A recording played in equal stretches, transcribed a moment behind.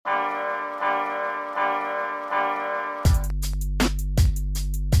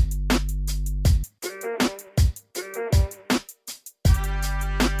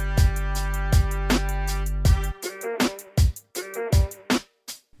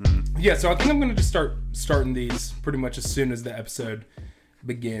Yeah, so I think I'm going to just starting these pretty much as soon as the episode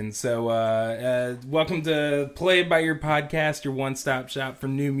begins. So welcome to Play It By Ear podcast, your one-stop shop for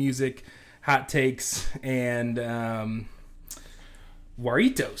new music, hot takes, and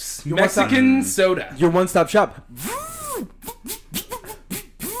Warritos, Mexican soda. Your one-stop shop.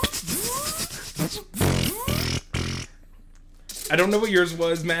 I don't know what yours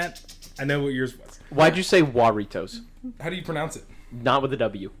was, Matt. I know what yours was. Why'd you say Warritos? How do you pronounce it? Not with a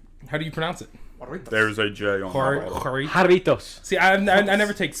W. How do you pronounce it? There's a J on the bottle. Jarritos. See, I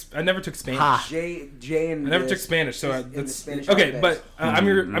never took Spanish. Ha. J and I never took Spanish, so in the Spanish okay. alphabet. But I'm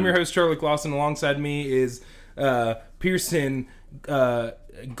your host, Charlie Clausen. Alongside me is Pearson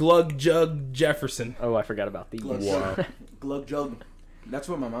Glug Jug Jefferson. Oh, I forgot about these. Wow. Glug Jug. That's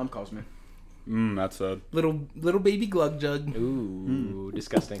what my mom calls me. That's sad. Little baby Glug Jug. Ooh,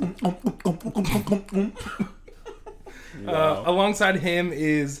 disgusting. Alongside him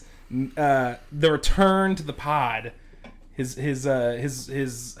is the return to the pod.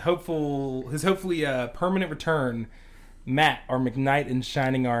 His hopefully permanent return. Matt, our McKnight in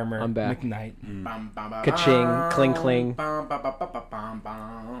shining armor. I'm back. McKnight. Ka-ching, cling, cling.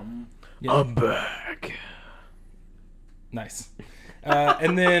 Yeah. I'm back. Nice.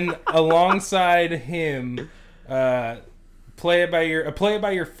 And then alongside him, Play It By Ear, a Play It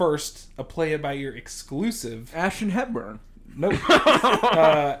By Ear first, a Play It By Ear exclusive. Ashton Hepburn. Nope.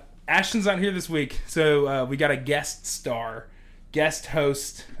 Ashton's not here this week, so we got a guest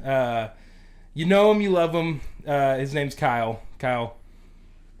host. You know him, you love him. His name's Kyle. Kyle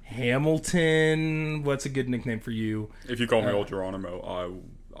Hamilton. What's a good nickname for you? If you call me Old Geronimo,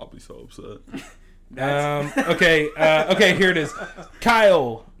 I'll be so upset. Okay, here it is.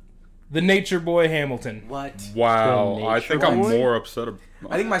 Kyle, the Nature Boy Hamilton. What? Wow, I think I'm boy? more upset.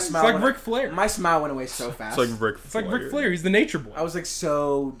 I think my It's smile. like Ric Flair. My smile went away so fast. It's like Ric Flair. It's like Ric Flair. He's the Nature Boy. I was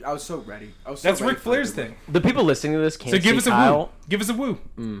so ready. I was so That's ready Ric for Flair's it. thing. The people listening to this can't So give see us a Kyle. woo. Give us a woo.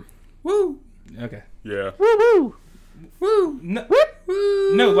 Woo. Okay. Yeah. Woo woo. Woo. No,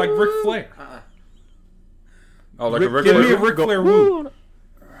 no, like Ric Flair. Oh, like a Ric Give me a Flair. Ric Flair woo.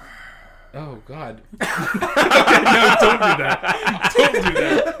 Oh, God. Okay, no, don't do that. Don't do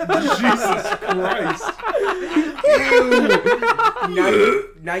that. Jesus Christ.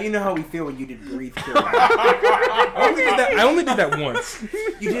 Now you know how we feel when you did breathe. I only did that once.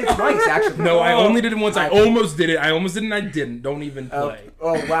 You did it twice, actually. No, I only did it once. I almost did it. I almost did it and I didn't. Don't even play.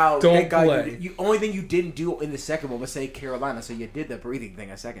 Oh wow! Don't Thank God play. you only thing you didn't do in the second one was say Carolina, so you did the breathing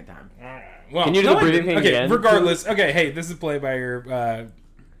thing a second time. Well, Can you do no, the I breathing didn't. thing Okay, again? regardless. Okay, hey, this is Play By Ear.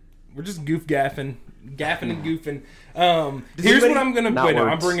 We're just gaffing and goofing. Here's what I'm gonna. Not Wait, no,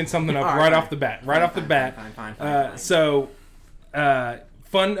 I'm words. bringing something up All right right, off the bat. Right off the bat. Fine. So,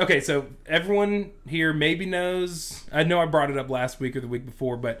 fun. Okay, so everyone here maybe knows. I know I brought it up last week or the week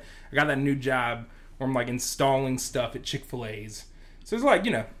before, but I got that new job where I'm like installing stuff at Chick-fil-A's. So it's like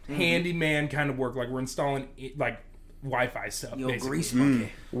handyman kind of work. Like we're installing like Wi-Fi stuff. Yo, basically. grease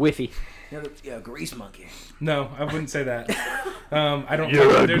monkey. Whiffy. Yeah, grease monkey. No, I wouldn't say that. I don't.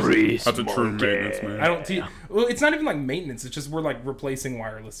 You're a there's- grease That's a true monkey. maintenance man. I don't teach. Well, it's not even like maintenance. It's just we're like replacing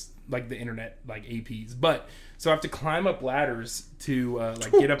wireless, like the internet, like APs. But so I have to climb up ladders to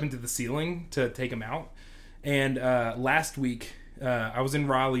like get up into the ceiling to take them out. And last week I was in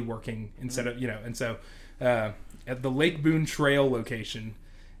Raleigh working instead of and so at the Lake Boone Trail location.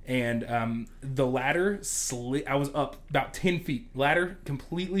 And the ladder I was up about 10 feet. Ladder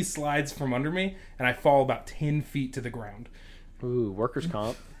completely slides from under me, and I fall about 10 feet to the ground. Ooh, workers'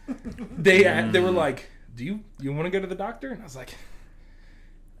 comp. They were like, "Do you want to go to the doctor?" And I was like,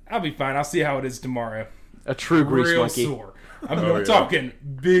 "I'll be fine. I'll see how it is tomorrow." A true grease Real monkey. sore. I'm yeah. talking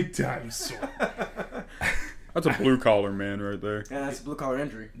big time sore. That's a blue collar man right there. Yeah, that's a blue collar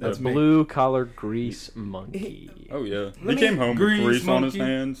injury. That's me. Blue collar grease monkey. Oh yeah. Let He came home with grease grease on his monkey.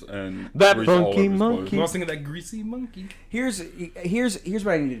 hands and That grease all funky over his clothes. monkey. I was thinking of that greasy monkey. Here's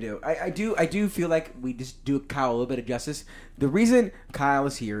what I need to do. I do feel like we just do Kyle a little bit of justice. The reason Kyle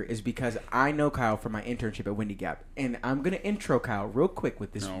is here is because I know Kyle from my internship at Windy Gap, and I'm gonna intro Kyle real quick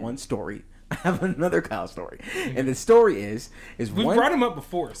with this one story. I have another Kyle story, and the story is We've one. brought him up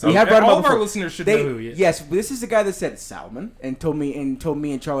before. So We have brought him all up of our before. listeners should They- know who he is. Yes, this is the guy that said Salmon and told me and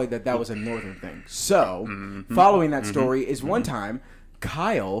Charlie that was a northern thing. So, following that story is one time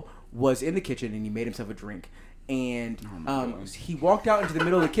Kyle was in the kitchen and he made himself a drink, and he walked out into the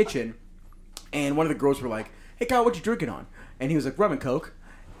middle of the kitchen, and one of the girls were like, "Hey Kyle, what you drinking on?" And he was like, "Rum and Coke."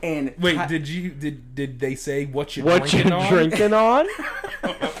 And Wait, did they say what you What you drinking on? drinking on?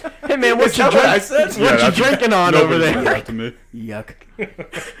 Hey man, what you that what I said? What you that's- drinking on over Nobody said there? that to me. Yuck.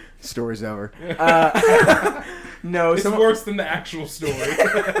 Story's over. No, It's worse than the actual story.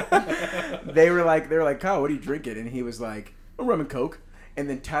 they were like, Kyle, what are you drinking? And he was like, a rum and coke. And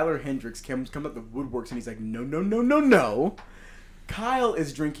then Tyler Hendricks comes up the woodworks and he's like, no. Kyle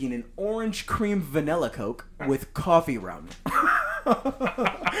is drinking an orange cream vanilla coke with coffee rum.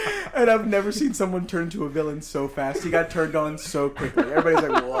 And I've never seen someone turn into a villain so fast. He got turned on so quickly. Everybody's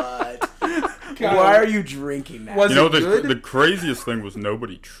like, what? Kyle, why are you drinking that? Was You know, it good? the craziest thing was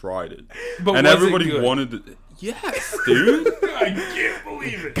nobody tried it. But and was it everybody good? wanted to. Yes, dude. I can't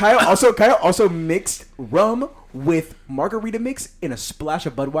believe it. Kyle also mixed rum with margarita mix in a splash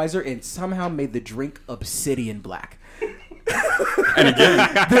of Budweiser and somehow made the drink obsidian black. And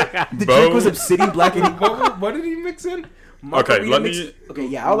again, The Bo, drink was obsidian black and What did he mix in? margarita let mix- me- Okay,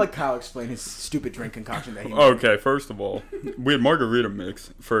 yeah, I'll let Kyle explain his stupid drink concoction that he made. Okay, first of all, we had margarita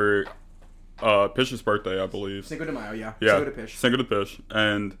mix for Pish's birthday, I believe. Cinco de Mayo, yeah. Yeah, Cinco de Pish. Cinco de Pish.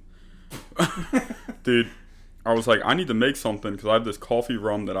 And, dude, I was like, I need to make something because I have this coffee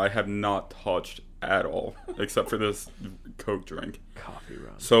rum that I have not touched at all, except for this Coke drink. Coffee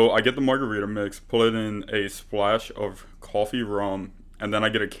rum. So I get the margarita mix, put it in a splash of coffee rum, and then I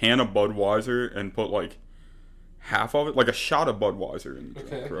get a can of Budweiser and put like half of it, like a shot of Budweiser in the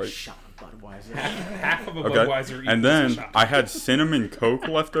drink, Okay. right? Shot of Budweiser. Half of a Okay. Budweiser. And equals then a shot. I had cinnamon Coke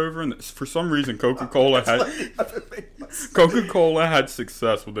left over, and for some reason Coca-Cola had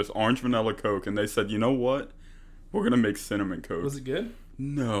success with this orange vanilla Coke, and they said, you know what? We're gonna make cinnamon Coke. Was it good?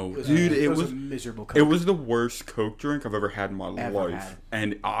 No, dude, it was a miserable Coke. it was the worst Coke drink I've ever had in my Ever life, had.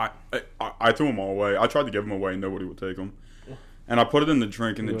 and I threw them all away. I tried to give them away, and nobody would take them. And I put it in the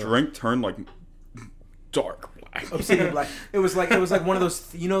drink, and the drink turned like dark black. Obsidian black. It was like one of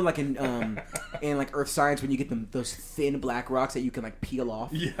those, you know, like in like Earth Science when you get those thin black rocks that you can like peel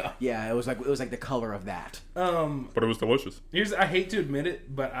off. Yeah. Yeah, it was like the color of that. But it was delicious. I hate to admit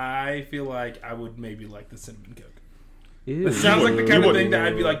it, but I feel like I would maybe like the cinnamon Coke. Ew. It sounds like the kind of would. thing that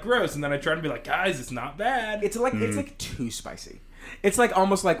I'd be like gross, and then I try to be like, guys, it's not bad. It's like too spicy. It's like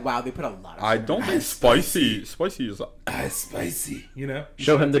almost like wow, they put a lot of. I cinnamon. don't think spicy is. Spicy, you know.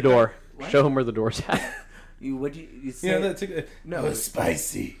 Show him the door. Show him where the door's at. You say Yeah, that's No.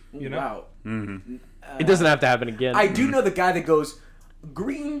 spicy. You know. Wow. It doesn't have to happen again. I do know the guy that goes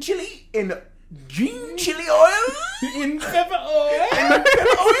green chili in green chili oil. In pepper oil.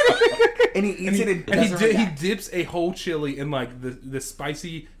 And he eats it and And doesn't he react. dips a whole chili in like the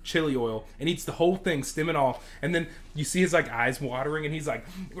spicy chili oil and eats the whole thing, stem it off, and then you see his like eyes watering, and he's like,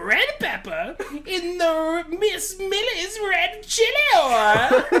 red pepper in the Miss Millie's red chili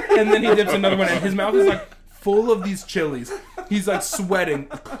oil, and then he dips another one, and his mouth is like full of these chilies. He's like sweating,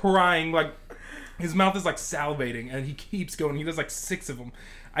 crying, like his mouth is like salivating, and he keeps going. He does like 6 of them.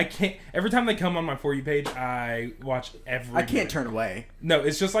 I can't. Every time they come on my For You page, I watch every. I can't minute. turn away. No,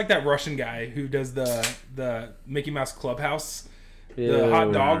 it's just like that Russian guy who does the Mickey Mouse Clubhouse, the Ew.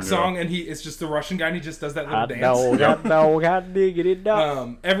 hot dog Yeah. song, and it's just the Russian guy, and he just does that little Hot dance. dog, hot diggity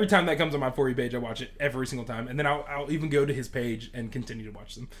dog. Every time that comes on my For You page, I watch it every single time, and then I'll even go to his page and continue to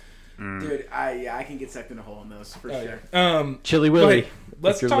watch them. Dude, I can get sucked in a hole on those for Oh, sure. yeah. Chili Go Willy. ahead.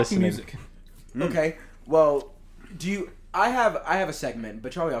 Let's if you're talk listening. music. Okay. Well, do you? I have a segment,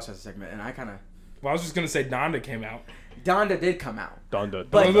 but Charlie also has a segment, and I kind of. Well, I was just gonna say Donda came out. Donda did come out. Donda.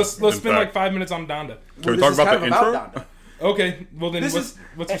 But- Well, let's In spend fact- like 5 minutes on Donda. Can we this talk is about kind the of intro? Donda. Okay, well then This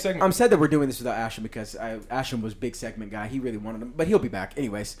what's your segment? I'm sad that we're doing this without Ashton because Ashton was big segment guy. He really wanted him, but he'll be back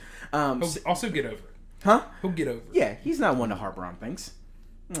anyways. He'll also get over it. Huh? He'll get over it. Yeah, he's not one to harbor on things.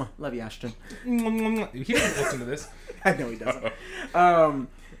 Mwah. Love you, Ashton. He doesn't listen to this. I know he doesn't.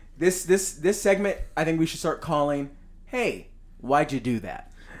 This segment, I think we should start calling. Hey, why'd you do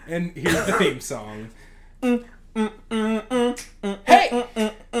that? And here's the theme song. Hey,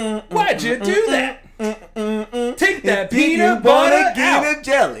 why'd you do that? Take that peanut butter out.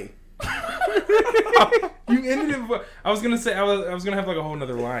 jelly. You ended it. I was gonna say I was gonna have like a whole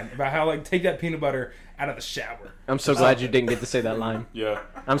nother line about how like take that peanut butter out of the shower. I'm so glad you didn't get to say that line. Yeah.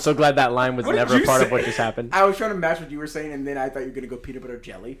 I'm so glad that line was What did never a you part of say? what just happened. I was trying to match what you were saying, and then I thought you were gonna go peanut butter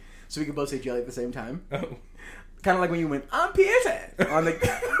jelly, so we could both say jelly at the same time. Oh, Kind of like when you went, "I'm Peter" on the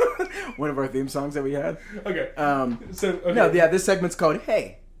one of our theme songs that we had. okay. So okay. No, yeah, this segment's called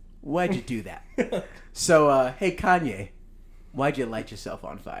 "Hey, why'd you do that?" So, hey Kanye, why'd you light yourself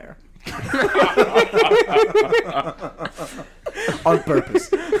on fire? On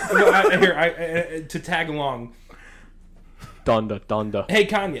purpose. No, here, to tag along. Donda. Hey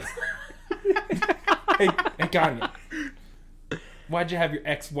Kanye. hey Kanye. Why'd you have your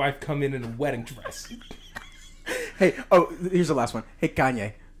ex-wife come in a wedding dress? Hey, oh, here's the last one. Hey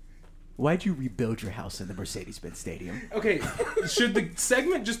Kanye, why'd you rebuild your house in the Mercedes-Benz Stadium? Okay, should the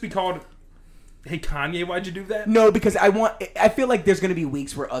segment just be called hey Kanye, why'd you do that? No, because I feel like there's gonna be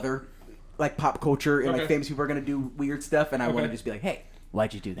weeks where other like pop culture and like Okay. famous people are gonna do weird stuff, and I want to Okay. just be like, hey,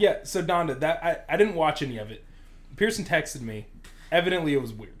 why'd you do that? Yeah, so Donda, that I didn't watch any of it. Pearson texted me. Evidently, it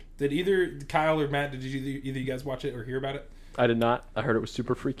was weird. Did either Kyle or Matt? Did either of you guys watch it or hear about it? I did not. I heard it was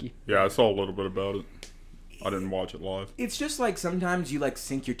super freaky. Yeah, I saw a little bit about it. I didn't watch it live. It's just like sometimes you like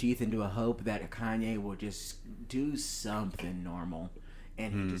sink your teeth into a hope that Kanye will just do something normal,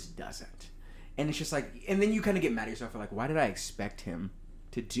 and he just doesn't. And it's just like, and then you kind of get mad at yourself for like, why did I expect him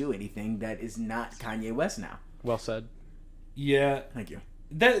to do anything that is not Kanye West now? Well said. Yeah, Thank you.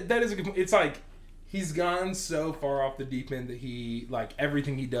 that is a good point. It's like he's gone so far off the deep end that he like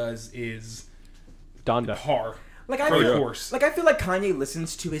everything he does is Donda. par. Like I For feel, the course. like I feel like Kanye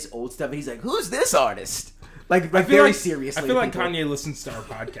listens to his old stuff and he's like, "Who's this artist?" Like I feel very like, seriously. I feel like people. Kanye listens to our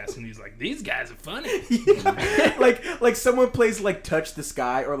podcast and he's like, "These guys are funny." like someone plays like "Touch the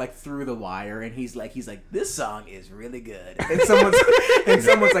Sky" or like "Through the Wire" and he's like, "This song is really good." And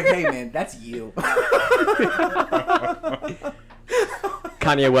someone's like, "Hey man, that's you."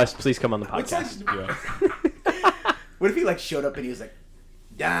 Kanye West, please come on the It's like, podcast. Yeah. What if he like showed up and he was like,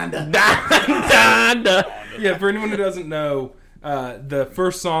 "Donda"? Donda. yeah, for anyone who doesn't know, the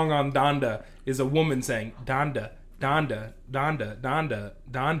first song on Donda is a woman saying Donda, Donda, Donda, Donda,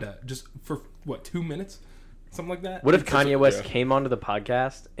 Donda, just for what 2 minutes, something like that. What if Kanye West yeah. came onto the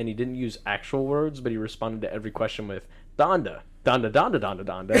podcast and he didn't use actual words, but he responded to every question with Donda, Donda, Donda, Donda,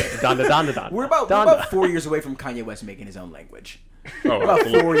 Donda, Donda, Donda, Donda. We're about Donda. 4 years away from Kanye West making his own language. Oh, About 4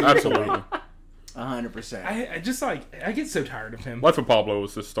 absolutely. years Absolutely. away. 100%. I just like I get so tired of him. Life of Pablo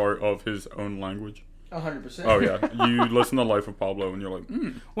was the start of his own language. 100%. Oh yeah, you listen to Life of Pablo and you're like,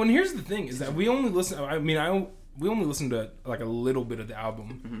 Well, and here's the thing: is that we only listen. We only listened to like a little bit of the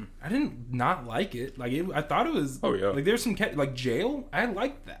album. I didn't not like it. Like I thought it was. Oh, yeah. Like there's some like Jail. I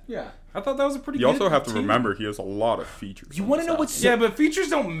liked that. Yeah. I thought that was a pretty. you good also have to tune. remember he has a lot of features. You on want to this know album. what's Yeah, but features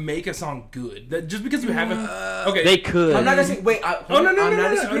don't make a song good. That just because you haven't. Okay. They could. I'm not gonna say. Wait. Oh, no, I'm no, not no,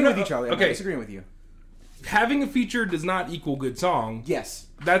 disagreeing no, with no. you, Charlie. I'm Okay. not disagreeing with you. Having a feature does not equal good song. Yes.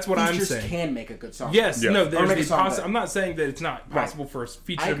 That's what I'm Features saying. can make a good song. Yes, Yeah. no, Or there's make a the song better. I'm not saying that it's not possible for a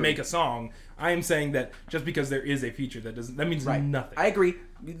feature I to agree. make a song. I am saying that just because there is a feature that means Right. nothing. I agree.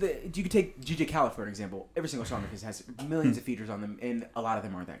 You could take DJ Khaled for an example. Every single song of his has millions of features on them, and a lot of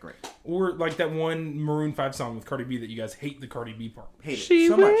them aren't that great. Or like that one Maroon 5 song with Cardi B that you guys hate the Cardi B part. Hate it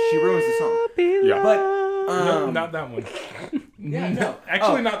so much. She ruins the song. Yeah. But No, not that one. yeah, no.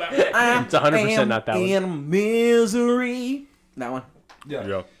 Actually, not that one. I It's 100% not that one. In misery. That one. Yeah.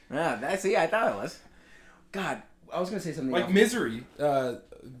 Yeah. Ah, that's I thought it was. God, I was gonna say something Like else. Misery,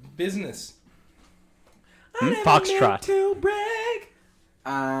 Business. I never Foxtrot. meant to brag.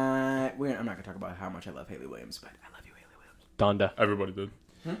 I'm not gonna talk about how much I love Haley Williams, but I love you, Haley Williams. Donda. Everybody did.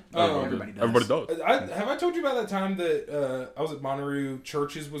 Everybody does. Everybody does. Have I told you about that time that I was at Bonnaroo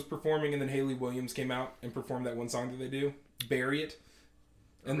Churches was performing and then Haley Williams came out and performed that one song that they do, Bury It.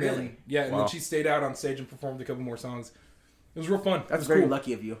 And Really? then then Wow. she stayed out on stage and performed a couple more songs. It was real fun. That's It was very cool.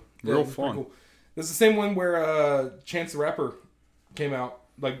 lucky of you. Yeah, Real it was pretty fun. Cool. This is the same one where Chance the Rapper came out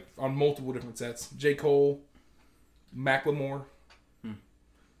like on multiple different sets. J. Cole, Macklemore.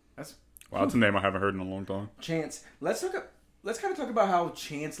 That's Wow, that's a name I haven't heard in a long time. Chance. Let's kind of talk about how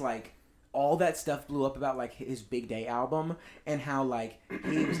Chance like all that stuff blew up about like his Big Day album and how like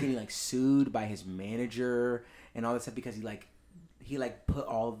he was getting like sued by his manager and all that stuff because he put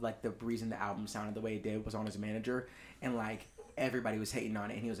all of, like the reason the album sounded the way it did was on his manager and like everybody was hating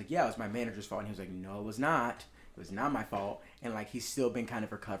on it and he was like, yeah, it was my manager's fault, and he was like, no, it was not. It was not my fault. And like he's still been kind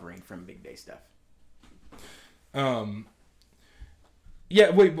of recovering from Big Day stuff.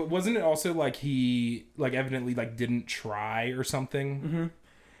 Yeah, wait, but wasn't it also like he like evidently like didn't try or something? Mm-hmm.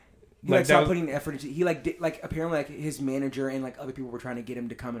 He like stopped putting effort into. He like did, like apparently like his manager and like other people were trying to get him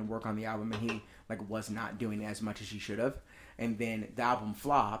to come and work on the album, and he like was not doing as much as he should have. And then the album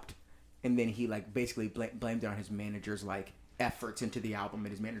flopped, and then he like basically blamed it on his manager's like efforts into the album, and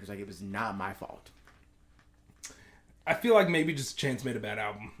his manager's like, it was not my fault. I feel like maybe just Chance made a bad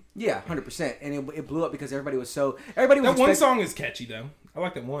album. Yeah, 100%, and it blew up because everybody was That one expect- song is catchy though. I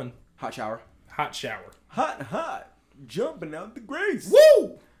like that one. Hot shower, Hot Shower. hot, jumping out the grace.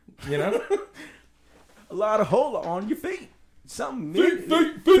 Woo! You know? A lot of hole on your feet. Some feet.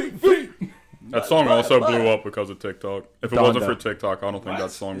 That song also blew up because of TikTok. If it wasn't Donda. for TikTok, I don't think What?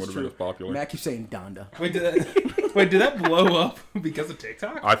 that song would have been as popular. Matt keeps saying Donda. Wait, did that blow up because of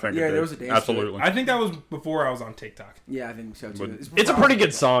TikTok? I think Yeah, it did. there was a dance to it. Absolutely. I think that was before I was on TikTok. Yeah, I think so too. But- It's a pretty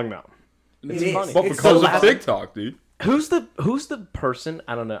good song, though. It is. funny. But It's because so of loud. TikTok, dude. Who's the person?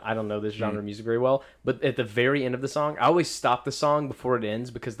 I don't know this genre of music very well, but at the very end of the song, I always stop the song before it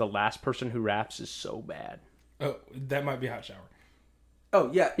ends because the last person who raps is so bad. Oh, that might be Hot Shower. Oh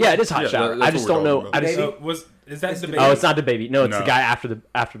yeah, Yeah, it is Hot Yeah, Shower. that's I just what don't we're know. talking I about. just Is that the baby? oh, it's not the baby. No, it's No. the guy after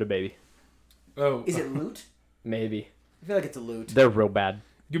the baby. Oh, Is it loot? Maybe I feel like it's a loot. they're real bad.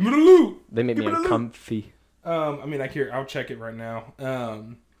 give me the loot. They make me Give me the loot. uncomfy. I mean, I'll check it right now.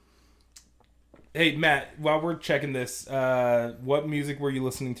 Hey Matt, while we're checking this, what music were you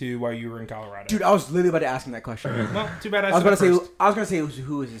listening to while you were in Colorado? Dude, I was literally about to ask him that question. well, too bad I was said gonna it say first.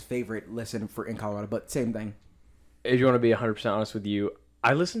 who was his favorite listen for in Colorado, but same thing. If you want to be 100% honest with you,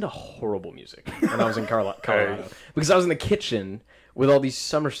 I listened to horrible music when I was in Colorado because I was in the kitchen with all these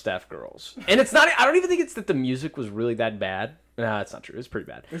summer staff girls, and it's not. I don't even think it's that the music was really that bad. Nah, it's not true. It's pretty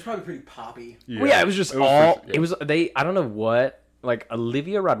bad. It was probably pretty poppy. Well, yeah, it was just It was all. pretty- yeah. It was they. I don't know what. Like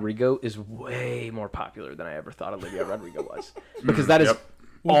Olivia Rodrigo is way more popular than I ever thought Olivia Rodrigo was because that is Yep.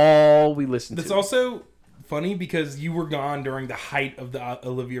 all we listened That's to. also funny because you were gone during the height of the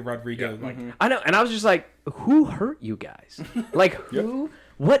Olivia Rodrigo. Like, I know, and I was just like, who hurt you guys? Like who?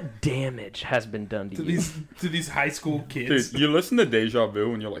 What damage has been done to you? to these high school kids. Dude, you listen to Deja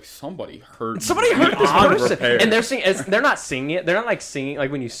Vu and you're like, somebody hurt. Somebody me hurt this beyond person, repair. and they're singing. They're not singing it. They're not like singing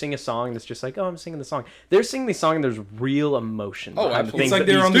like when you sing a song that's just like, oh, I'm singing the song. They're singing the song, and there's real emotion. Oh, behind the absolutely. things It's like that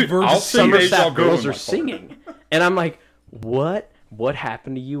they're these on the Dude, verge I'll of sing summer Deja staff Vu in girls my are car. singing, and I'm like, what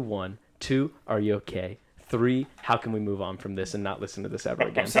happened to you? 1, 2, are you okay? 3, how can we move on from this and not listen to this ever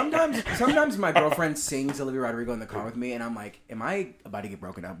again? Sometimes my girlfriend sings Olivia Rodrigo in the car with me, and I'm like, "Am I about to get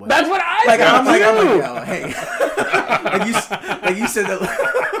broken up with?" That's what I like. said I'm like, too. yo, hey, like you said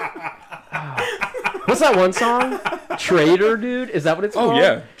that. What's that one song? Traitor, dude. Is that what it's Oh called?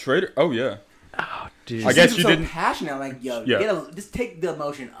 yeah, Trader. Oh yeah. Dude. I guess Sings you so didn't. passionate. Like, yo, Yeah. just take the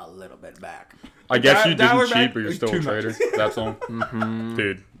emotion a little bit back. I guess you Dial her didn't back cheat, but you're still too a much. traitor. That song,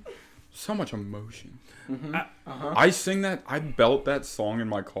 dude. So much emotion. I sing that. I belt that song in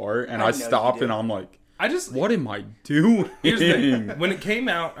my car, and I I, know you stop do. and I'm like, I just what am I doing? here's the thing. When it came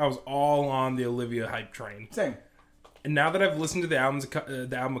out, I was all on the Olivia hype train, Same. and now that I've listened to the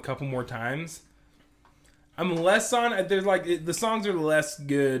album a couple more times, I'm less on. There's like the songs are less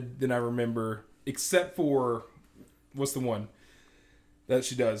good than I remember, except for what's the one that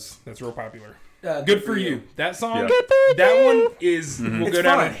she does that's real popular. Good for you. That song. Yeah. That one is will It's go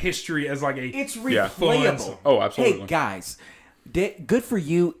down fun. in history as like a. It's Yeah. replayable. Oh, absolutely. Hey guys, Good for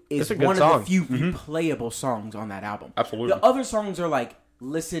You is It's a good one song. of the few replayable songs on that album. Absolutely. The other songs are like,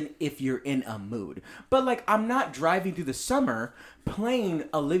 listen if you're in a mood. But like, I'm not driving through the summer playing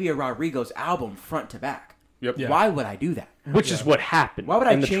Olivia Rodrigo's album front to back. Yep. Yeah. Why would I do that? Which is what happened Why would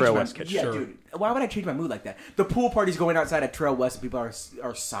I in the change Trail my West kitchen. Yeah, Sure. dude. Why would I change my mood like that? The pool party's going outside at Trail West and people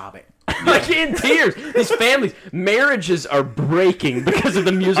are sobbing. Like in tears. These families, marriages are breaking because of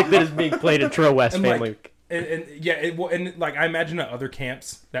the music that is being played at Trail West And Family. like, and yeah, and like I imagine at other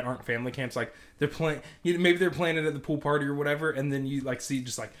camps that aren't family camps, like they're playing, maybe they're playing it at the pool party or whatever, and then you like see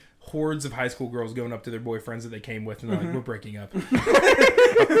just like hordes of high school girls going up to their boyfriends that they came with, and they're like, "We're breaking up."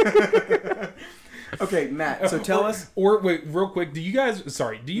 Okay, Matt. So tell us. Or wait, real quick, do you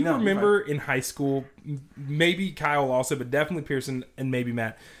No, remember in high school, maybe Kyle also, but definitely Pearson and maybe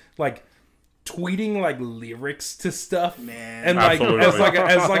Matt, like tweeting like lyrics to stuff, Man. and like Absolutely. as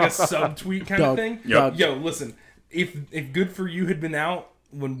like a subtweet kind of Doug, thing. Yep. Yo, listen, if Good for You had been out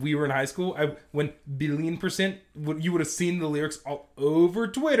when we were in high school, when billion%, you would have seen the lyrics all over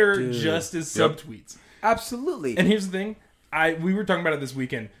Twitter just as Yep. subtweets. Absolutely. And here's the thing, we were talking about it this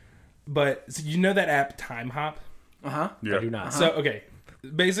weekend, but so you know that app Time Hop? Uh-huh. Yeah. I do not. So okay,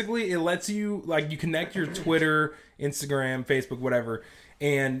 basically it lets you like you connect your Twitter, Instagram, Facebook, whatever,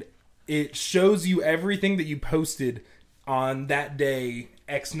 and it shows you everything that you posted on that day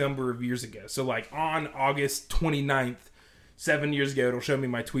X number of years ago. So like on August 29th, 7 years ago, it'll show me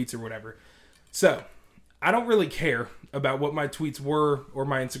my tweets or whatever. So I don't really care about what my tweets were or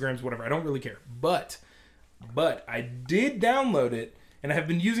my Instagrams, whatever. I don't really care. But I did download it and I have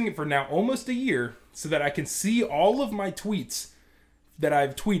been using it for now almost a year so that I can see all of my tweets that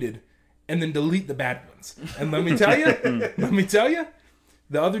I've tweeted and then delete the bad ones. And let me tell you,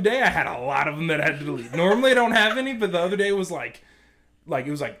 the other day I had a lot of them that I had to delete. Normally I don't have any, but the other day it was like it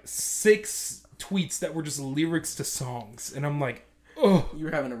was like 6 tweets that were just lyrics to songs. And I'm like, oh, You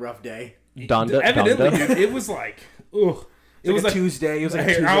were having a rough day. Donda. evidently, Donda. dude, it was like, ugh. It was a Tuesday. It was like a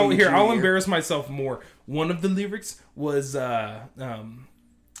here, Tuesday I'll junior. embarrass myself more. One of the lyrics was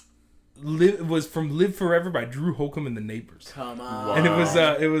was from "Live Forever" by Drew Holcomb and the Neighbors, Come on. and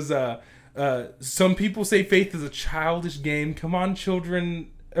it was some people say faith is a childish game. Come on,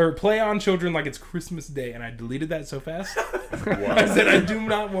 children, or play on children like it's Christmas Day, and I deleted that so fast. I said I do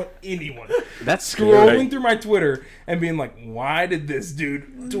not want anyone That's scrolling through my Twitter and being like, why did this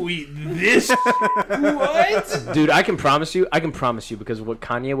dude tweet this? What? Dude, I can promise you because of what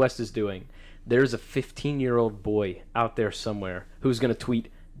Kanye West is doing, there's a 15-year-old boy out there somewhere who's going to tweet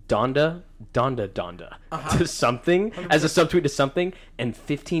Donda to something as a subtweet to something, and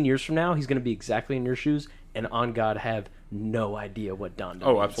 15 years from now he's going to be exactly in your shoes and on God have no idea what Donda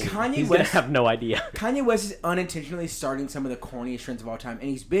Oh, means. absolutely. He's going to have no idea. Kanye West is unintentionally starting some of the corniest trends of all time, and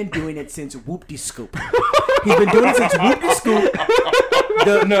he's been doing it since Whoop-de-Scoop. He's been doing it since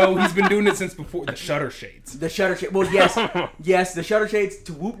Whoop-de-Scoop. No, he's been doing it since before the Shutter Shades. The Shutter Shades. Well, yes, the Shutter Shades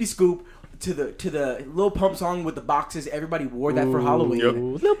to Whoop-de-Scoop to the Lil Pump song with the boxes. Everybody wore that for Halloween.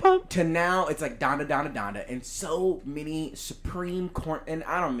 Yep. Lil Pump. To now, it's like Donda, and so many Supreme corn. And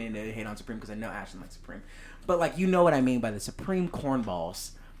I don't mean to hate on Supreme because I know Ashton likes Supreme, but like you know what I mean by the Supreme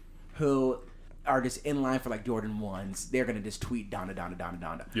cornballs, who are just in line for like Jordan 1s. They're gonna just tweet Donda.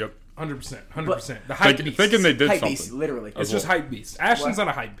 Yep. 100%. The hype beast. Thinking they did Hype something. beast, literally. It's just hype beast. Ashton's not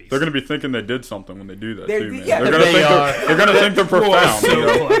a hype beast. They're gonna be thinking they did something when they do that They're- too, man. yeah, they're gonna they think are. they're gonna think they're Whoa, profound. so you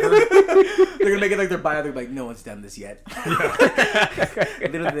know? clever. They're gonna make it like their bio. They're like, no one's done this yet.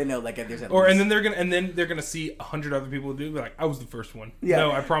 Literally, they know like there's at Or least. and then they're gonna see 100 other people do it. Be like, I was the first one. Yeah.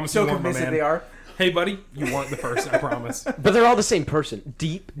 No, I promise So you weren't, my convinced that man. they are. Hey, buddy, you weren't the first. I promise. But they're all the same person.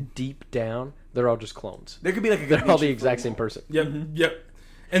 Deep down, they're all just clones. There could be like a They're all the convention exact for same them. person. Yep. Yep.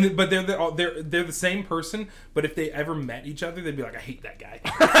 And but they're the same person. But if they ever met each other, they'd be like, I hate that guy.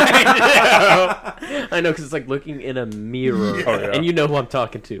 I know, because it's like looking in a mirror, Oh, yeah. and you know who I'm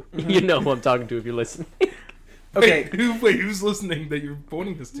talking to. You know who I'm talking to if you're listening. Okay. Wait, who's listening that you're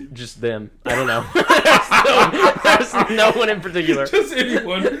pointing this to? Just them. I don't know. there's no one in particular. Just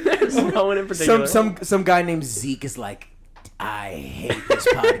anyone. There's no one in particular. Some guy named Zeke is like, I hate this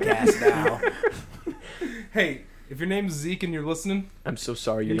podcast now. Hey, if your name's Zeke and you're listening, I'm so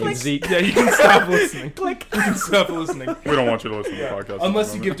sorry. Your name's Zeke. yeah, you can stop listening. Click. You can stop listening. We don't want you to listen to the podcast.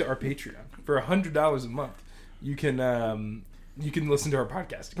 Unless you give to our Patreon for $100 a month, you can listen to our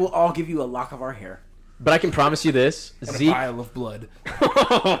podcast. We'll all give you a lock of our hair. But I can promise you this: And a Zeke, vial of blood.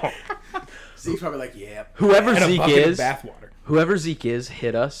 Zeke's probably like, yeah. whoever And a Zeke bucket is, of bathwater. whoever Zeke is,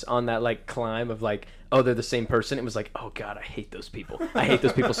 hit us on that like climb of like, oh, they're the same person. It was like, oh god, I hate those people. I hate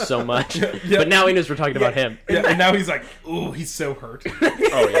those people so much. Yeah. But now he knows we're talking about him. Yeah, and now he's like, ooh, he's so hurt.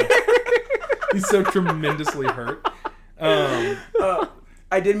 Oh yeah. He's so tremendously hurt.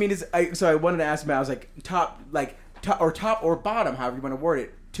 I didn't mean to. So I wanted to ask Matt. I was like, top or bottom, however you want to word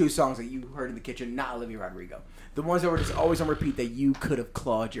it. 2 songs that you heard in the kitchen, not Olivia Rodrigo. The ones that were just always on repeat that you could have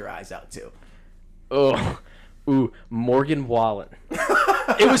clawed your eyes out to. Oh, ooh, Morgan Wallen.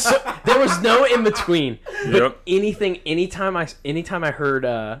 It was there was no in between. But Yep. anytime I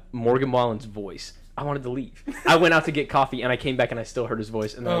heard Morgan Wallen's voice, I wanted to leave. I went out to get coffee and I came back and I still heard his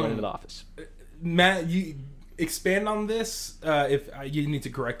voice and then I went into the office. Matt, you expand on this if you need to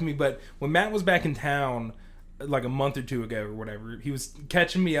correct me, but when Matt was back in town like a month or 2 ago or whatever, he was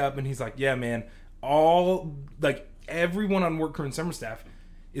catching me up and he's like, yeah, man, everyone on work crew and summer staff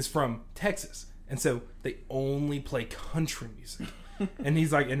is from Texas. And so they only play country music. And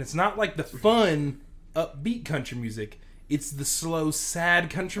he's like, and it's not like the fun, upbeat country music. It's the slow, sad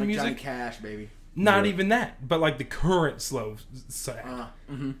country Like Johnny music. Cash, baby. Not even that, but like the current slow, sad.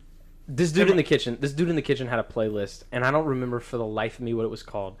 This dude in the kitchen had a playlist, and I don't remember for the life of me what it was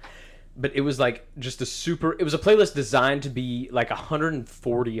called. But it was like just it was a playlist designed to be like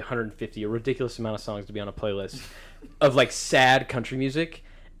 140, 150, a ridiculous amount of songs to be on a playlist of like sad country music.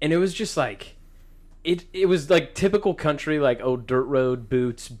 And it was just like, it was like typical country, like, oh, dirt road,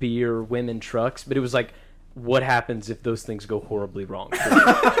 boots, beer, women, trucks. But it was like, what happens if those things go horribly wrong?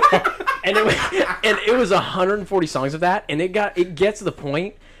 and it was 140 songs of that. And it gets to the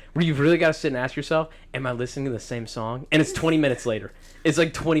point where you've really got to sit and ask yourself, am I listening to the same song? And it's 20 minutes later. It's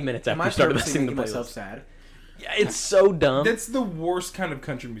like 20 minutes after Am I you started purposely listening to the making myself playlist. sad? Yeah, it's so dumb. That's the worst kind of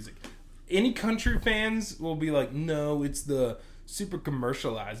country music. Any country fans will be like, no, it's the super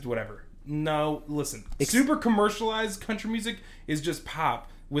commercialized whatever. No, listen. Super commercialized country music is just pop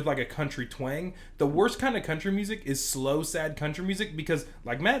with like a country twang. The worst kind of country music is slow, sad country music because,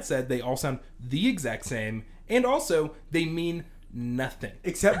 like Matt said, they all sound the exact same. And also, they mean nothing.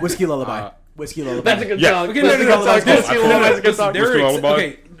 Except Whiskey Lullaby. Whiskey Lullaby. That's a good Yeah. song. Okay, Whiskey Lullaby's good. Whiskey Lullaby's a good Listen, song. there are Whiskey Lullaby.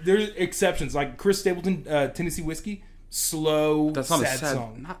 okay, there's exceptions. Like Chris Stapleton, Tennessee Whiskey, slow, That's not sad a sad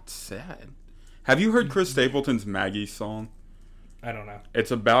song. Not sad. Have you heard Chris Stapleton's Maggie song? I don't know.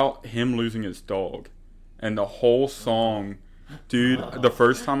 It's about him losing his dog, and the whole song, dude. The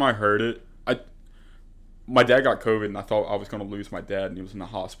first time I heard it, my dad got COVID, and I thought I was going to lose my dad, and he was in the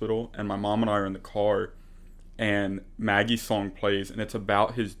hospital. And my mom and I are in the car, and Maggie's song plays, and it's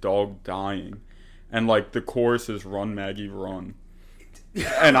about his dog dying. And, like, the chorus is "Run, Maggie, run."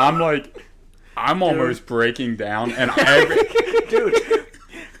 And I'm like, I'm almost breaking down. And Dude.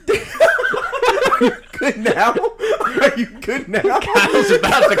 Are you good now? Are you good now? Kyle's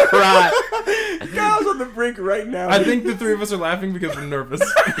about to cry. Kyle's on the brink right now. I think the three of us are laughing because we're nervous.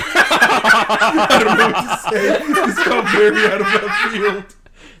 I don't know what to say. It's called very out of left field.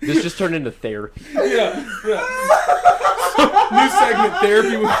 This just turned into therapy. Yeah. New segment,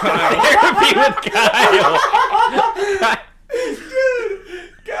 therapy with Kyle. Therapy with Kyle. Dude,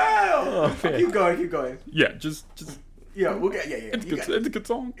 Kyle. Oh, man. Keep going. yeah, just Yeah, we'll get. Yeah. it's You good. got it. It's a good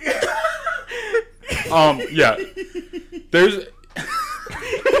song. Yeah. There's.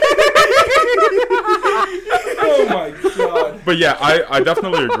 Oh my god. But yeah, I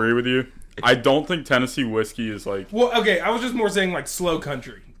definitely agree with you. I don't think Tennessee whiskey is like. Well, okay, I was just more saying like slow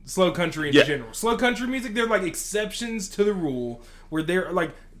country in Yeah. general. Slow country music, they're like exceptions to the rule where they're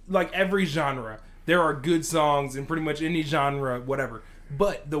like every genre. There are good songs in pretty much any genre, whatever.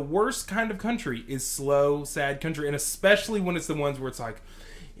 But the worst kind of country is slow, sad country, and especially when it's the ones where it's like,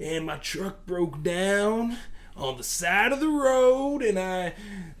 and my truck broke down on the side of the road, and I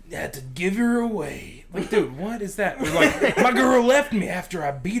had to give her away. Like, dude, what is that? Or like, my girl left me after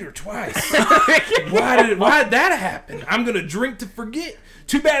I beat her twice. Why did that happen? I'm gonna drink to forget.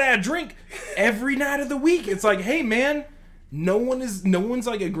 Too bad I drink every night of the week. It's like, hey man, no one's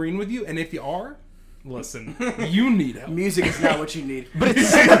like agreeing with you, and if you are, listen, you need help. Music is not what you need. But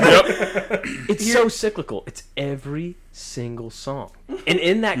it's it's so cyclical. It's every single song. And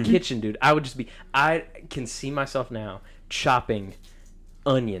in that kitchen, dude, I can see myself now chopping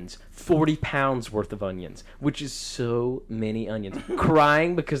onions, 40 pounds worth of onions, which is so many onions.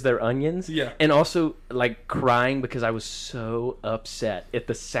 Crying because they're onions. Yeah. And also, like, crying because I was so upset at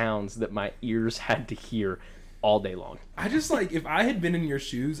the sounds that my ears had to hear all day long. I just like, if I had been in your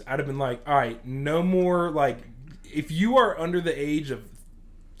shoes, I'd have been like, all right, no more, like, if you are under the age of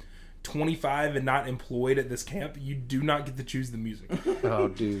 25 and not employed at this camp, you do not get to choose the music. Oh,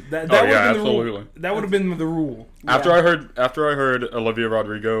 dude. That Oh, would yeah, have been the rule. absolutely. That would have been the rule. After I heard Olivia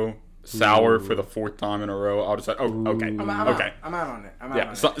Rodrigo sour for the 4th time in a row, I was like, oh, okay, I'm okay. out on it. I'm out Yeah,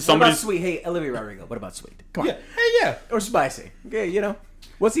 on it. so- What about somebody's- sweet? Hey, Olivia Rodrigo. What about sweet? Come on. Yeah. Hey, yeah. Or spicy. Yeah, you know.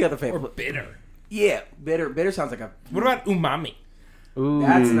 What's the other Or favorite? bitter. Yeah, bitter. Bitter sounds like a. What about umami? Ooh,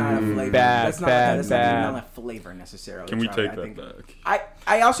 That's not a flavor. Bad, that's not, bad, that's bad. not a flavor necessarily. Can we Charlie. take I that think- back?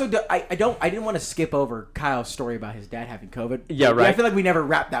 I also I didn't want to skip over Kyle's story about his dad having COVID. Yeah, right. I feel like we never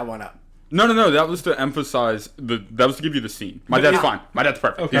wrapped that one up. No. That was to emphasize that was to give you the scene. My dad's fine. My dad's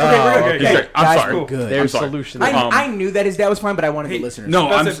perfect. Okay. He's Okay, great. okay, He's okay. great. I'm Guys, sorry. we're good. There's I'm sorry. solution. I knew that his dad was fine, but I wanted Hey, the listeners. No,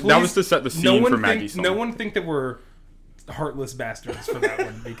 That's it, that please. was to set the scene for Maggie's song. No one think that we're heartless bastards for that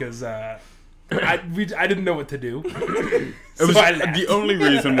one because I didn't know what to do. It was the only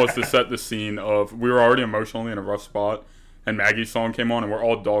reason was to set the scene of we were already emotionally in a rough spot, and Maggie's song came on, and we're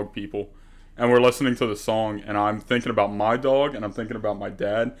all dog people, and we're listening to the song, and I'm thinking about my dog, and I'm thinking about my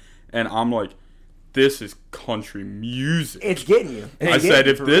dad, and I'm like, this is country music. It's getting you. It's I getting said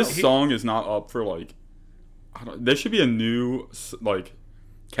you if for this real. song is not up for like, there should be a new like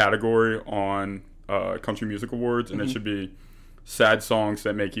category on country music awards, and it should be sad songs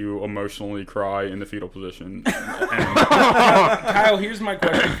that make you emotionally cry in the fetal position. And Kyle, here's my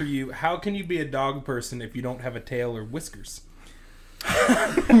question for you: how can you be a dog person if you don't have a tail or whiskers?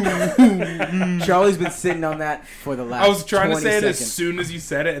 Charlie's been sitting on that for the last. I was trying to 20 say it as seconds. soon as you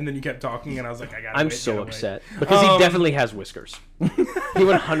said it, and then you kept talking, and I was like, I got. I'm so upset because he definitely has whiskers. He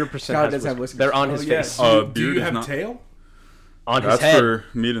 100% Kyle has does have whiskers. whiskers. They're on Oh, his yes. face. Do beard you is have not- a tail? On his that's head. for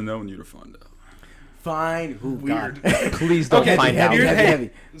me to know and you to find out. Fine. Ooh, Weird. God. Please don't Okay, find out. heavy, Here's- heavy, hey,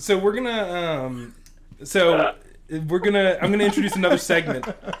 heavy. So we're gonna I'm gonna introduce another segment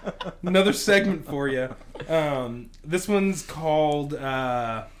for you. This one's called is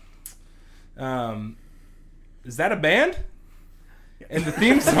that a band? And the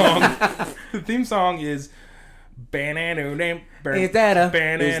theme song is Is that a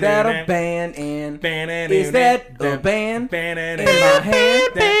band? And is that a band in my hand? Is that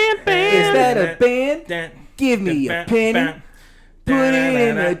a band? Give me a penny. Put it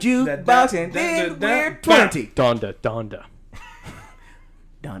in a jukebox and then we're 20. Donda.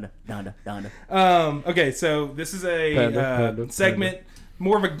 Donda. Okay, so this is a Panda. segment,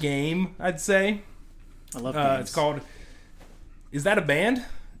 more of a game, I'd say. I love games. It's called "Is That a Band?"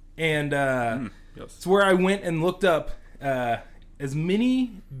 And Yes. it's where I went and looked up as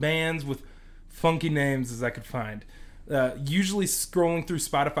many bands with funky names as I could find. Usually scrolling through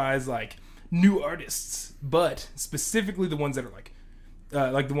Spotify's like new artists, but specifically the ones that are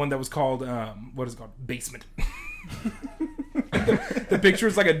like the one that was called what is it called? Basement. The picture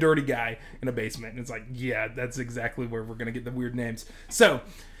is like a dirty guy in a basement, and it's like, yeah, that's exactly where we're gonna get the weird names. So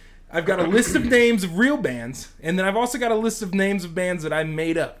I've got a list of names of real bands, and then I've also got a list of names of bands that I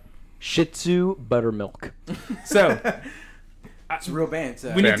made up. Shih Tzu Buttermilk. So It's a real band. So.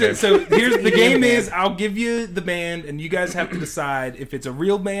 we need to. Band-Aid. So here's the game: Band. is I'll give you the band, and you guys have to decide if it's a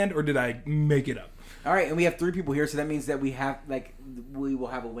real band or did I make it up. All right, and we have 3 people here, so that means that we will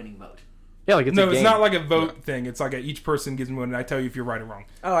have a winning vote. Yeah, like it's a No, game. it's not like a vote thing. It's like each person gives me one, and I tell you if you're right or wrong.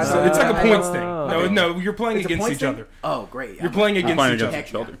 Oh, I So thought- it's like a I points thought- thing. No, okay. no, you're playing It's a against points each thing? other. Oh, great. You're playing against playing each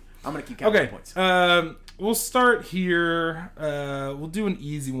against other. each other. I'm gonna keep counting Okay, the points. we'll start here. We'll do an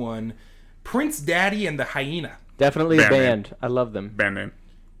easy one. Prince Daddy and the Hyena. Definitely a Band name. band. I love them. Band name.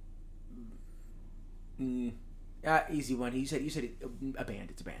 Easy one. You said a band.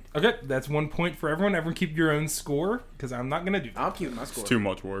 It's a band. Okay, that's 1 point for everyone. Everyone keep your own score, because I'm not going to do that. I'm keeping my score. It's too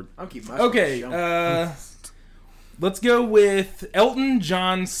much word. I'm keeping my Okay, score. let's go with Elton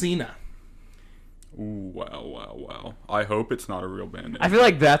John Cena. Ooh, wow. I hope it's not a real band name. I feel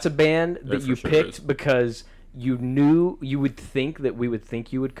like that's a band that It you for sure picked is. because you knew you would think that we would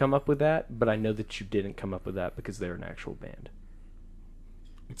think you would come up with that, but I know that you didn't come up with that because they're an actual band.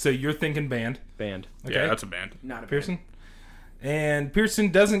 So you're thinking band. Band. Okay, Yeah, that's a band. Not a band. Pearson. And Pearson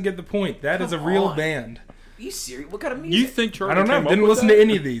doesn't get the point. That is a Come real on. band. Are you serious? What kind of music? You think Charlie I don't know. came up Didn't with listen that? to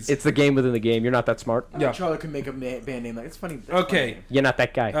any of these. It's the game within the game. You're not that smart. I think Yeah. Charlie could make a band name like it's funny. That's Okay. funny. You're not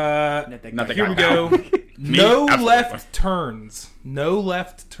that guy. Not that not guy. the Here we guy. go. Me, No absolutely. left turns. No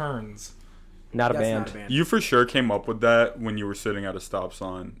left turns. not a That's band. not a band. You for sure came up with that when you were sitting at a stop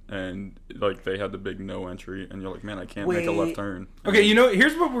sign and like they had the big no entry and you're like, man, I can't make a Wait. left turn. Okay, you know,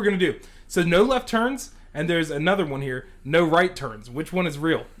 here's what we're gonna do. So no left turns, and there's another one here. No right turns. Which one is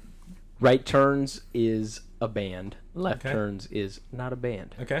real? Right turns is a band. Left Okay. turns is not a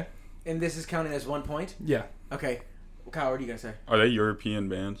band. Okay. And this is counting as 1 point. Yeah. Okay, Kyle, what are you gonna say? Are they European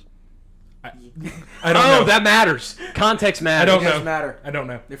bands? I don't Oh, know. that matters. Context matters. I don't It know. doesn't matter. I don't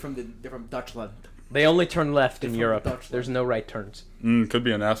know. They're from Dutchland. They only turn left in from Europe. Dutchland. There's no right turns. Could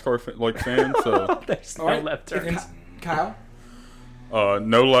be a NASCAR fan. So There's no All right. left turns. And- Kyle,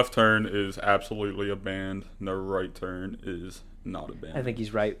 no left turn is absolutely a band. No right turn is not a band. I think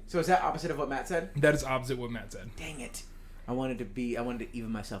he's right. so is that opposite of what Matt said? that is opposite what Matt said. Dang it! I wanted to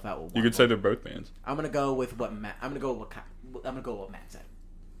even myself out with you one could say point. they're both bands. I'm gonna go with what Matt. I'm gonna go with what Matt said.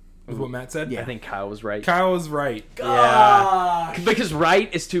 With what Matt said. Yeah. I think Kyle was right. Kyle was right. Yeah. Because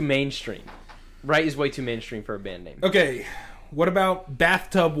right is too mainstream. Right is way too mainstream for a band name. Okay. What about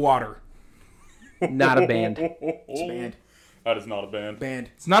bathtub water? Not a band. It's a band. That is not a band. Band.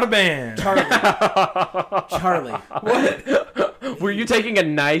 It's not a band. Charlie. Were you taking a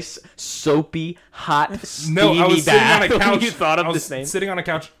nice, soapy, hot, steamy No, I was sitting on bath a couch. when you thought of I was this name? sitting on a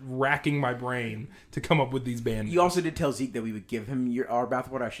couch, racking my brain to come up with these band. You also did tell Zeke that we would give him our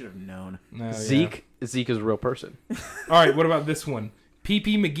bathwater. I should have known. Oh, yeah. Zeke is a real person. All right. What about this one?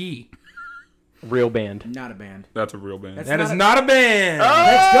 PP McGee. Real band. Not a band. That's a real band. That's- That not is a- not a band.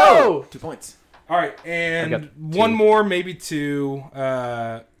 Let's go. 2 points. All right, I and got one two. more, maybe two.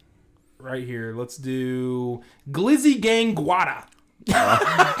 Right here. Let's do Glizzy Gang Guada.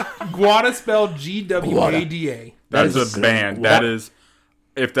 Guada spelled GWADA. That's is- a band. That is.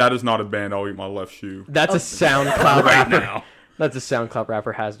 If that is not a band, I'll eat my left shoe. That's a SoundCloud rapper. That's a SoundCloud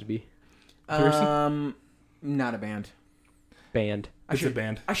rapper. Has to be Not a band. band. It's a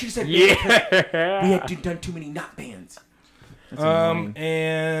band. I should have said band because Yeah. we had done too many not bands. That's annoying.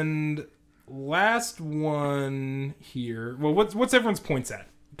 And last one here. Well, what's everyone's points at?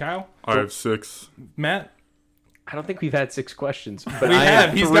 Kyle, I have 6. Matt. I don't think we've had 6 questions, but We I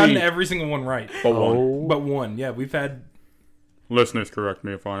have. He's 3. gotten every single one right, But one. Oh but one. Yeah, we've had. Listeners, correct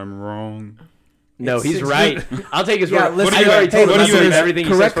me if I am wrong. no, It's he's 6. right. I'll take his Yeah, word. listen, What do you I already have? told Hey, the what do you listeners have? everything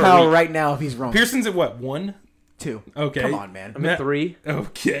he says Correct for a Kyle week. right now if he's wrong. Pearson's at what? 1? 2. Okay. Come on, man. I'm at 3.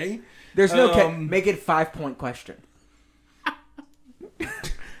 Okay. There's no make it 5-point question.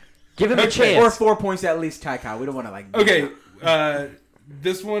 Give him a Or chance. 4 points at least, tie Kyle. We don't want to like. Okay,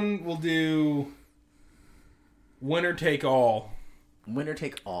 this one we'll do winner take all. Winner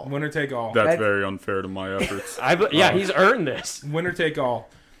take all. Winner take all. That's That- very unfair to my efforts. Yeah, he's earned this. Winner take all.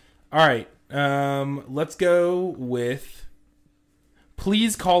 All right. Let's go with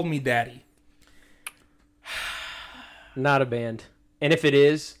Please Call Me Daddy. Not a band. And if it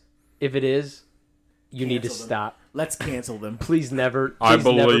is, you need to Cancel them. stop. Let's cancel them. Please never, I please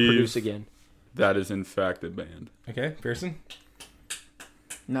never believe- produce again. That is in fact a band. Okay, Pearson.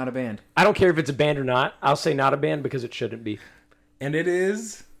 Not a band. I don't care if it's a band or not. I'll say not a band because it shouldn't be. And it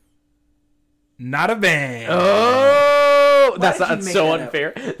is not a band. Oh, Why did you that's make so that up?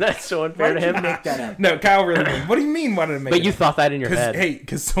 unfair. That's so Why unfair to did you him. make that up? No, Kyle really did. What do you mean? Why did I make But it you up? thought that in your head.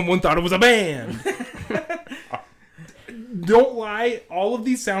 Because someone thought it was a band. Don't lie. All of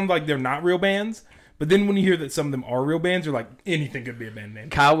these sound like they're not real bands. But then when you hear that some of them are real bands, you're like, anything could be a band name.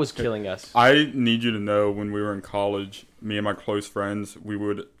 Kyle was killing us. I need you to know, when we were in college, me and my close friends,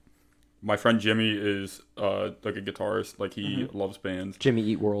 my friend Jimmy is like a guitarist, like he loves bands. Jimmy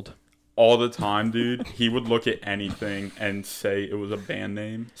Eat World. All the time, dude, he would look at anything and say it was a band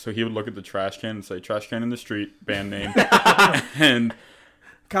name. So he would look at the trash can and say, trash can in the street, band name. And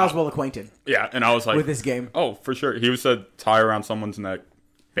Kyle's well acquainted yeah, and I was like, with this game. oh, for sure. He said tie around someone's neck,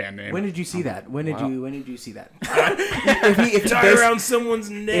 band name. When did you see that? When did you see that? if Tie around someone's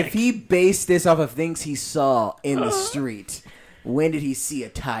neck. if he based this off of things he saw in the street, when did he see a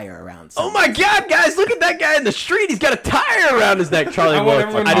tire around Oh someone? my God, guys! Look at that guy in the street. He's got a tire around his neck. Charlie I want looked.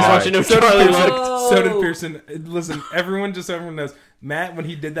 everyone I to just know. want you to know So did Charlie Pearson. looked. So did Pearson. Listen, everyone, just so everyone knows, Matt, when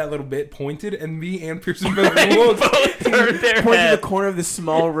he did that little bit, pointed, and me and Pearson both looked. Both turned their Pointed to the head. corner of the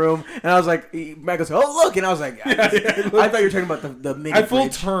small room, and I was like, Matt goes, "Oh look!" And I was like, I thought you were talking about the mini I full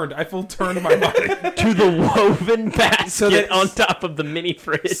fridge. turned my body. To the woven basket So that- on top of the mini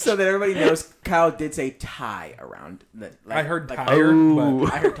fridge. So that everybody knows, Kyle did say tie around. I heard like, tire, Oh.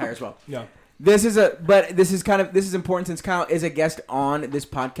 but I heard tire as well. no. This is important since Kyle is a guest on this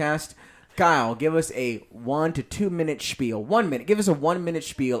podcast. Kyle, give us a 1 to 2 minute spiel. 1 minute. Give us a 1 minute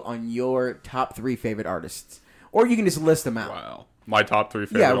spiel on your top 3 favorite artists, or you can just list them out. Wow. My top 3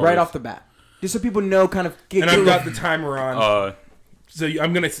 favorite Yeah, right artists. off the bat, just so people know kind of. And I've got the timer on, Uh, so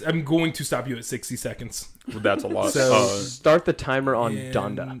I'm going to stop you at 60 seconds. that's a lot. So- Start the timer on And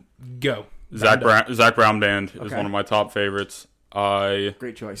Donda. Go. Zach Brown Band is Okay. one of my top favorites.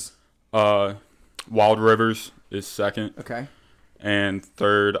 Great choice. Wild Rivers is second. Okay. And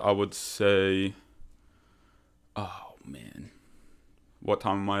third, I would say, oh man, what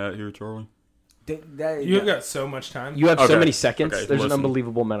time am I at here, Charlie? You've got so much time. You have so Okay. many seconds. Okay, There's listen. an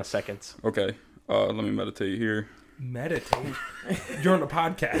unbelievable amount of seconds. Okay, let me meditate here. meditate. You're on a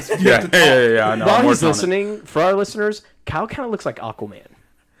podcast. You Yeah, have to talk. yeah. I know. While I'm he's working on it. listening, for our listeners, Kyle kind of looks like Aquaman.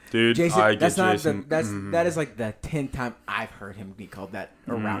 Dude, Jason, I get that's not Jason. that is like the 10th time I've heard him be called that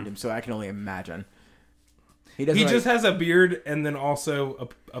around him, so I can only imagine. He doesn't. He like- just has a beard and then also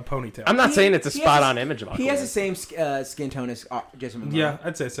a ponytail. I'm not saying it's a he has spot-on image of Aquaman. He has the same skin tone as Jason Momoa. Yeah,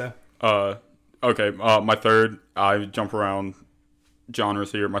 I'd say so. Okay, my third, I jump around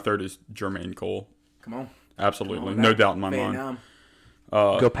genres here. My third is Jermaine Cole. Come on. Absolutely. Come No on, doubt in my mind. Vietnam.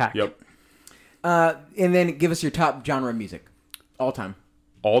 Go Pack. Yep. And then give us your top genre of music, all time.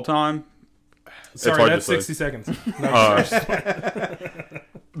 All time, Sorry, hard to that's say. 60 seconds. No,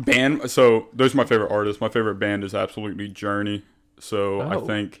 band. So those are my favorite artists. My favorite band is absolutely Journey. So I Oh.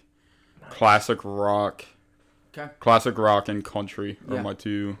 think classic rock and country are Yeah. my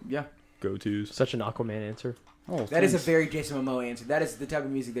two Yeah, go-tos. Such an Aquaman answer. Oh, that is a very Jason Momoa answer. That is the type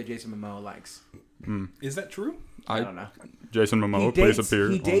of music that Jason Momoa likes. is that true? I don't know. Jason He Momoa please dates, appear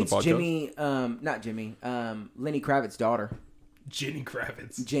he on the dates podcast. Jimmy, not Jimmy, Lenny Kravitz's daughter. Jenny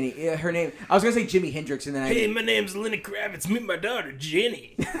Kravitz. Jenny, her name. I was gonna say Jimi Hendrix, and then Hey, my name's Lenny Kravitz. Meet my daughter,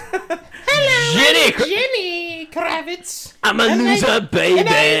 Jenny. Jenny, Kravitz. I'm a loser,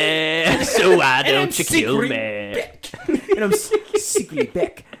 baby. So why don't you kill me? Beck. and I'm secretly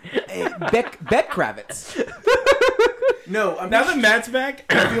Beck. Beck Kravitz. No, I'm Now that Matt's back,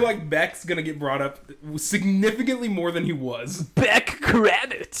 I feel like Beck's gonna get brought up significantly more than he was. Beck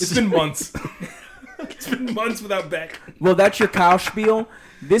Kravitz. It's been months. It's been months without Beck. Well, that's your Kyle spiel.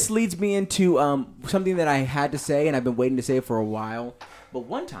 This leads me into something that I had to say, and I've been waiting to say for a while. But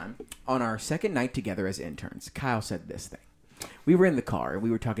one time, on our second night together as interns, Kyle said this thing. We were in the car, and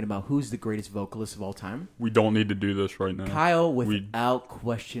we were talking about who's the greatest vocalist of all time. We don't need to do this right now. Kyle, without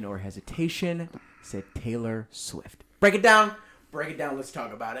question or hesitation, said Taylor Swift. Break it down. Break it down. Let's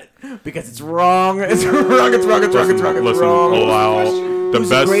talk about it. Because it's wrong. It's wrong. It's wrong. It's wrong. It's wrong. It's Listen, wrong. allow the Who's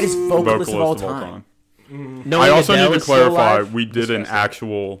the best greatest vocalist vocalist of all of all time? time. Knowing I also Adele need to is still clarify, alive, we did an disgusting.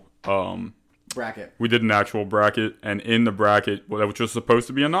 actual Bracket. we did an actual bracket, and in the bracket, which was supposed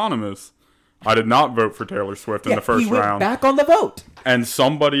to be anonymous, I did not vote for Taylor Swift in the first he went round. back on the vote. And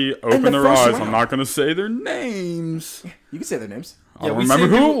somebody opened the their first eyes. round. I'm not going to say their names. You can say their names. I don't we remember say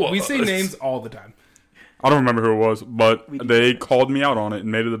who people- it was. We say names all the time. I don't remember who it was, but We did they say called me out on it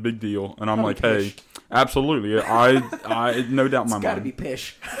and made it a big deal. And I'm Probably like, hey, Pish. absolutely. I no doubt in my It's got to mind. be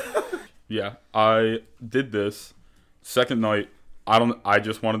Pish. Yeah, I did this second night. I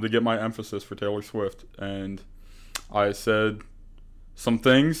just wanted to get my emphasis for Taylor Swift, and I said some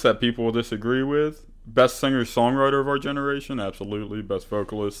things that people will disagree with. Best singer songwriter of our generation, absolutely. Best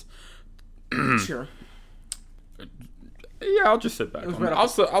vocalist, Sure. Yeah, I'll just sit back. was On right it.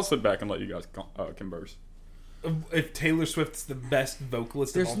 off I'll sit back and let you guys converse. If Taylor Swift's the best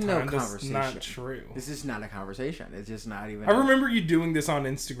vocalist There's of all no time, that's conversation. not true. This is not a conversation. It's just not even. I remember you doing this on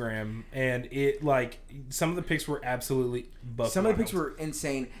Instagram, and it like some of the pics were absolutely buck Some of the wild. pics were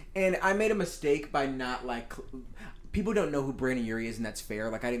insane, and I made a mistake by not like. People don't know who Brandon Urie is, and that's fair.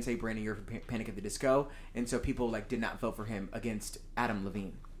 Like I didn't say Brandon Urie from Panic at the Disco, and so people like did not vote for him against Adam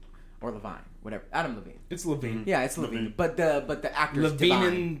Levine or Levine, whatever. Adam Levine. It's Levine. Yeah, it's Levine. But the actor's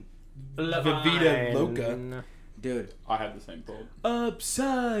Levine Divine. and Vivita Loca. Dude. I had the same thought.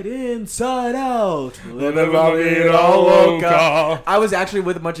 Upside, inside out. Living la vida loca. I was actually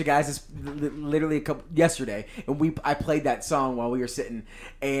with a bunch of guys literally yesterday, and I played that song while we were sitting,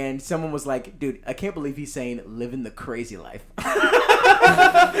 and someone was like, "Dude, I can't believe he's saying living the crazy life."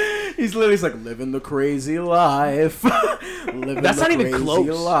 He's literally like living the crazy life. Living That's the not even crazy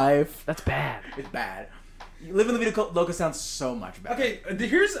close. Life. That's bad. It's bad. Living the Vida Loca sounds so much better.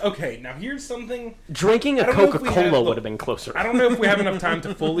 Okay, now here's something. Drinking a I don't know if we Coca-Cola have- would look, have been closer. I don't know if we have enough time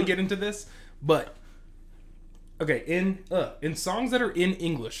to fully get into this, but okay, in songs that are in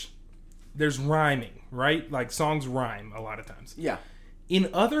English, there's rhyming, right? Like songs rhyme a lot of times. Yeah. In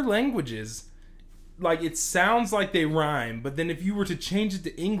other languages, like it sounds like they rhyme, but then if you were to change it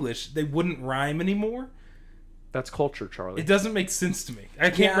to English, they wouldn't rhyme anymore. That's culture, Charlie. It doesn't make sense to me. I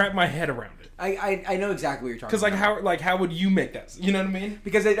can't Yeah. wrap my head around it. I know exactly what you're talking Because about. how would you make that? You know what I mean?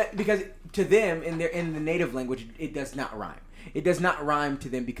 Because to them in the native language it does not rhyme. It does not rhyme to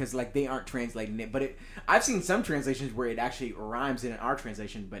them because like they aren't translating it. But I've seen some translations where it actually rhymes in our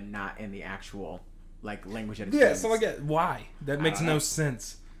translation, but not in the actual like language that it's Yeah. used. So like, why? That makes don't no know.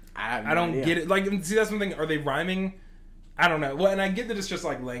 sense. I don't get it. Like, see, that's one thing. Are they rhyming? I don't know. Well, and I get that it's just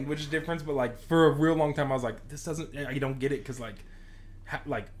like language difference, but like for a real long time, I was like, this doesn't. I don't get it because like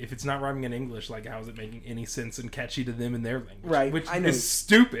if it's not rhyming in English, like how is it making any sense and catchy to them in their language? Right, Which I know. is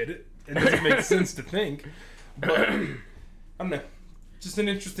stupid. It doesn't make sense to think. But I don't know. Just an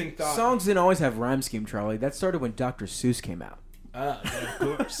interesting thought. Songs didn't always have rhyme scheme, Charlie. That started when Dr. Seuss came out. Yeah,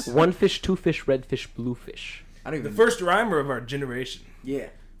 of course. One fish, two fish, red fish, blue fish. I don't The even. first rhymer of our generation. Yeah,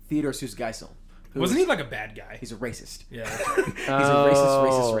 Theodore Seuss Geisel. Wasn't he like a bad guy? He's a racist. Yeah. That's right.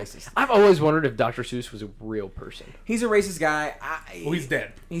 He's a racist. I've always wondered if Dr. Seuss was a real person. He's a racist guy. Well, he's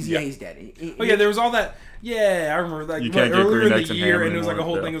dead. He's dead. Oh yeah, there was all that. Yeah, I remember that. You Like, can't get earlier in green the eggs and year, ham and it was like a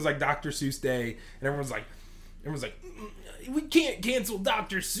whole anymore, thing. yeah. It was like Dr. Seuss Day, and everyone's like, we can't cancel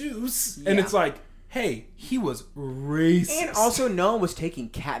Dr. Seuss, and Yeah. it's like, hey, he was racist. And also, no one was taking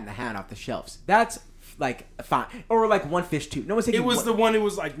Cat in the Hat off the shelves. That's like fine, or like One Fish Two. No one's taking. it was the one who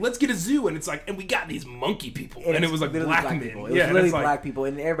was like, let's get a zoo, and it's like, and we got these monkey people, and it it's was like literally black men. people. It was Yeah, and literally it's like, black people,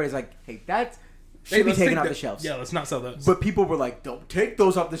 and everybody's like, "Hey, that hey, should be let's taken take off that- the shelves." Yeah, let's not sell those. But people were like, "Don't take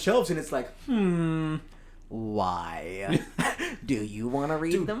those off the shelves," and it's like, why? Do you want to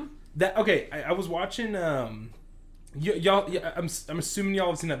read them? That okay? I was watching. Y'all. Yeah, I'm assuming y'all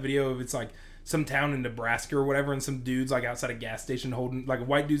have seen that video of it's like some town in Nebraska or whatever, and some dudes like outside a gas station holding like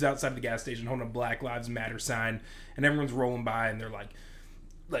white dudes outside the gas station holding a Black Lives Matter sign, and everyone's rolling by and they're like,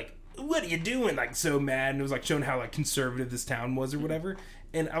 what are you doing? Like so mad, and it was like showing how like conservative this town was or whatever.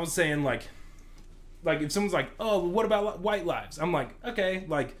 And I was saying like if someone's like, oh, what about white lives? I'm like, okay,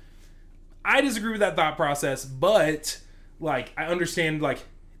 like I disagree with that thought process, but like I understand like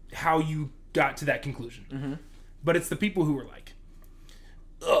how you got to that conclusion. Mm-hmm. But it's the people who were like,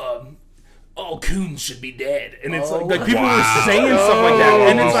 all coons should be dead, and it's like people were saying stuff like that,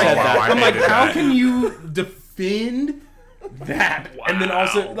 and it's like said that. I'm like, I hated how that. can you defend that? And then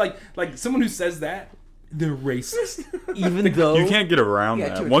also like someone who says that, they're racist. Even though You can't get around Yeah,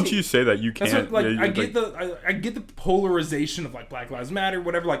 to that. a Once T. you say that, you That's can't. what, like yeah, I get I get the polarization of like Black Lives Matter,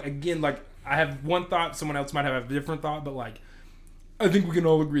 whatever. Like again, like I have one thought, someone else might have a different thought, but like I think we can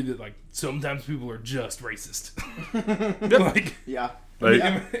all agree that like sometimes people are just racist. Like, Yeah.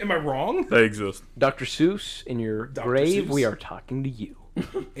 am I wrong? they exist. Dr. Seuss, in your Dr. grave, Seuss. we are talking to you.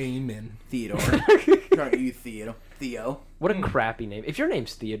 Amen. Theodore. Trying to you, Theo. What a crappy name. If your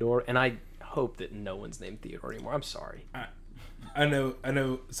name's Theodore, and I hope that no one's named Theodore anymore, I'm sorry. I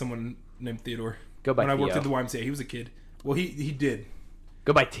know someone named Theodore. Go by when I worked Theo. at the YMCA, he was a kid. Well, he did.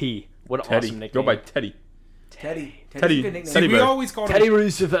 Go by T. What an Teddy. awesome nickname. Go by Teddy. Teddy. Teddy. A good nickname. Teddy We bear. always called Teddy him.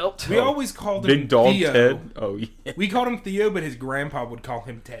 Roosevelt. We always called him Big dog Theo. Ted. Oh, yeah. We called him Theo, but his grandpa would call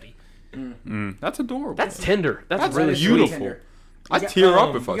him Teddy. That's adorable. That's tender. That's That's really beautiful. sweet. Tender. I'd You tear got-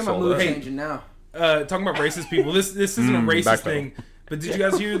 up if I You got saw my mood that. changing now. Talking about racist people. This isn't a racist backpedal. thing, but did you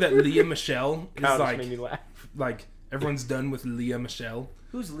guys hear that Leah Michelle is Kyle just made me like laugh. everyone's done with Leah Michelle?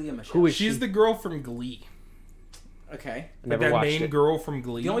 Who's Leah Michelle? Who is She's she? the girl from Glee. Okay. I Like never that watched main it. girl from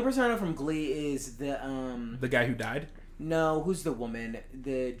Glee. The only person I know from Glee is the guy who died. No, who's the woman?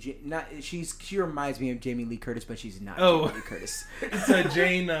 She reminds me of Jamie Lee Curtis, but she's not Oh. Jamie Lee Curtis. It's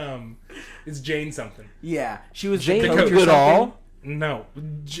Jane. It's Jane something. Yeah, she was Jane the coach or Goodall? something. No,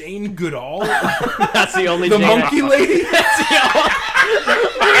 Jane Goodall, That's the only the Jane monkey lady.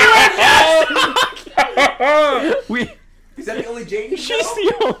 we. Is that the only Jane? You She's know?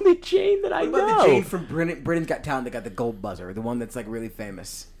 the only Jane that I What about know. the Jane from Britain's Got Talent that got the gold buzzer? The one that's like really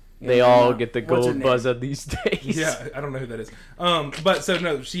famous. They Yeah, all yeah. get the What's her gold name? buzzer these days. Yeah, I don't know who that is. But so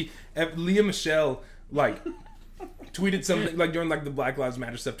no, Leah Michelle like tweeted something like during like the Black Lives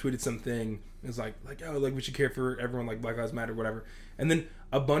Matter stuff. Tweeted something. It was like oh like we should care for everyone, like Black Lives Matter, whatever. And then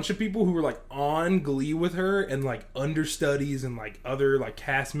a bunch of people who were like on Glee with her and like understudies and like other like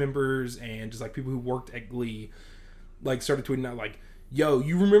cast members and just like people who worked at Glee like started tweeting out like, yo,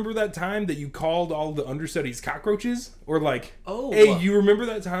 you remember that time that you called all the understudies cockroaches? Or like, Oh. hey, you remember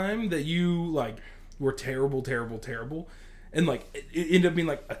that time that you like were terrible. And like it ended up being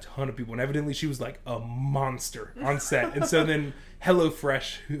like a ton of people, and evidently she was like a monster on set. And so then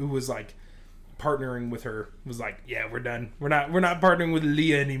HelloFresh, who was like partnering with her, was like, yeah, we're done. We're not partnering with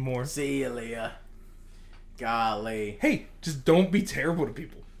Leah anymore. See you, Leah. Golly. Hey, just don't be terrible to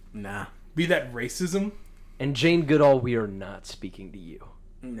people. Nah. Be that racism. And Jane Goodall, we are not speaking to you.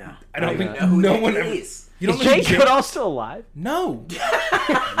 No. I don't think know who no that one ever. is. You don't Is know Jane who Goodall still alive? No,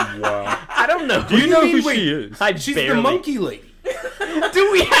 Wow. I don't know. Do you know mean? who Wait. she is? I she's barely. the monkey lady.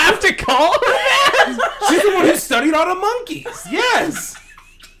 Do we have to call her that? She's the one who studied all the monkeys. Yes.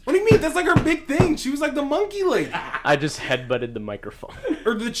 What do you mean? That's like her big thing. She was like the monkey lady, I just headbutted the microphone.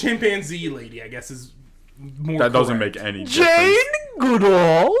 or the chimpanzee lady. I guess is more. That doesn't correct. make any Jane difference.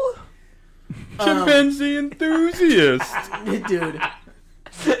 Goodall? Chimpanzee enthusiast. Dude.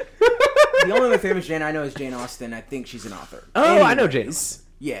 The only other famous Jane I know is Jane Austen. I think she's an author. Oh, I know Jane Anyways,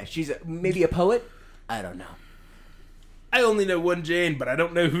 Yeah, she's maybe a poet. I don't know. I only know one Jane, but I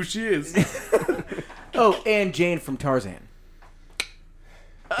don't know who she is. Oh, and Jane from Tarzan.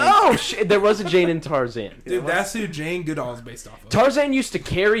 Oh, shit. There was a Jane in Tarzan. Dude, that's who Jane Goodall is based off of. Tarzan used to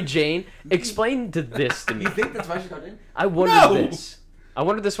carry Jane. Explain this to me. You think that's why she's called Jane? I wondered No! this. I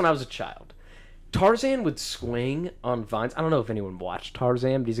wondered this when I was a child. Tarzan would swing on vines. I don't know if anyone watched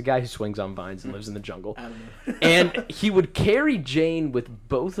Tarzan, but he's a guy who swings on vines and lives in the jungle. I don't know. And he would carry Jane with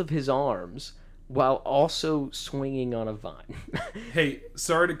both of his arms while also swinging on a vine. Hey,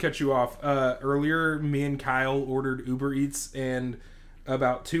 sorry to cut you off. Earlier, me and Kyle ordered Uber Eats, and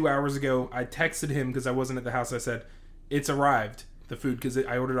about 2 hours ago, I texted him because I wasn't at the house. I said, it's arrived, the food, because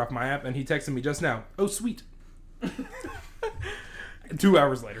I ordered off my app, and he texted me just now, oh, sweet. 2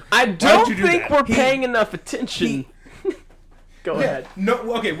 hours later. I Why'd don't you do think that? we're paying enough attention. Go ahead.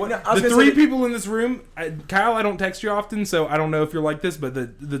 No, okay. What, I was the gonna three say- people in this room, Kyle, I don't text you often, so I don't know if you're like this. But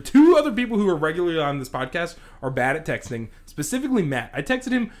the two other people who are regularly on this podcast are bad at texting. Specifically, Matt. I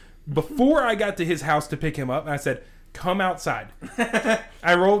texted him before I got to his house to pick him up, and I said, "Come outside."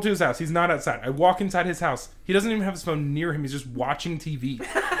 I roll up to his house. He's not outside. I walk inside his house. He doesn't even have his phone near him. He's just watching TV.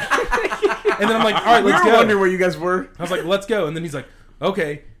 And then I'm like, "All right, let's go." wondering where you guys were. I was like, let's go. And then he's like,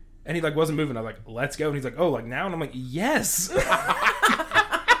 okay. And he like wasn't moving. I was like, let's go. And he's like, oh, like now? And I'm like, yes.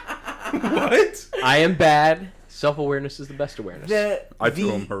 What? I am bad. Self-awareness is the best awareness. I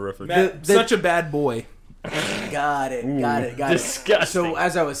feel him horrific. Matt, such a bad boy. Got it. Disgusting. So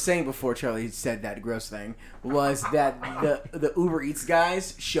as I was saying before Charlie said that gross thing, was that the Uber Eats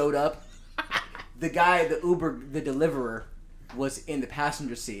guys showed up. The guy, the deliverer, was in the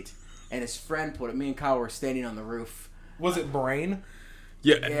passenger seat, and his friend pulled it. Me and Kyle were standing on the roof. Was it Brain?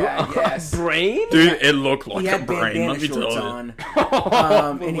 Yeah. Yeah, yes. Brain? Dude, it looked like He a had brain, bandana let me shorts tell you. on.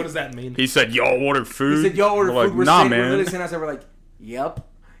 What, And what does that mean? He said, y'all order food? he said, "Y'all order We're food." like, We're nah, sitting, we're man. literally sitting outside. We're like, "Yep."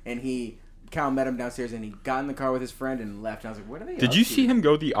 And Kyle met him downstairs, and he got in the car with his friend and left. And I was like, "What are they?" Did up you to?" see him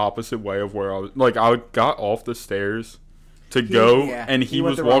go the opposite way of where I was? Like, I got off the stairs to go, yeah, and he he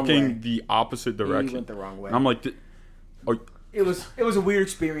went was the wrong walking way. the opposite direction. He went the wrong way. And I'm like, It was a weird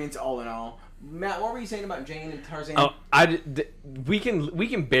experience, all in all. Matt, what were you saying about Jane and Tarzan? Oh, we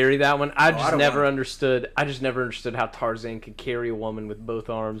can bury that one. I just don't never want it. understood. I just never understood how Tarzan could carry a woman with both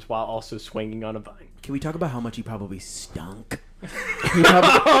arms while also swinging on a vine. Can we talk about how much he probably stunk?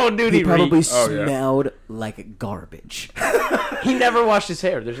 Oh, dude, He probably reeked. Oh, yeah. smelled like garbage. he never washed his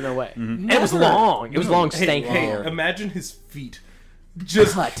hair. There's no way. Mm-hmm. And it was long. It was long, Hey, stank hey, hair. imagine his feet.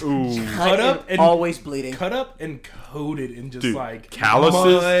 Just Cut. Ooh. Cut up and- always bleeding. cut up and coated in just dude, like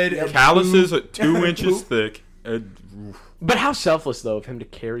calluses, mud and calluses poop. at 2 inches Poop. thick. But how selfless though of him to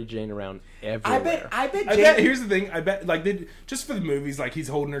carry Jane around everywhere. I bet I Jane. bet. Here's the thing. I bet like they just for the movies, like he's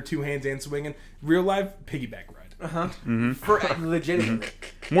holding her two hands and swinging. Real life piggyback ride. For legitimately.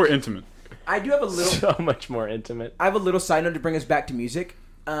 More intimate. I do have a little. So much more intimate. I have a little side note to bring us back to music.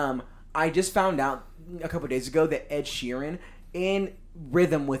 I just found out a couple days ago that Ed Sheeran, in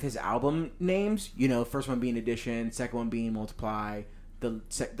rhythm with his album names, first one being Addition, second one being Multiply, the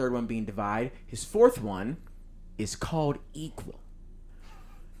third one being Divide, his fourth one is called Equal.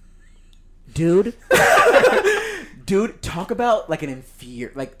 Dude, talk about like an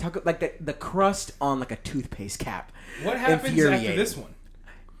talk like the crust on like a toothpaste cap. What happens after this one?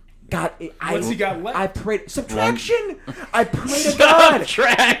 God, What's he got left? I prayed subtraction. I pray to God.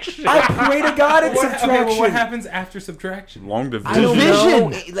 Subtraction. I pray to God it's subtraction. Okay, well, what happens after subtraction? Long I don't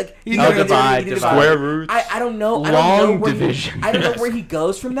division. know. Like divide. Square roots. I don't know. Long division. I don't know where he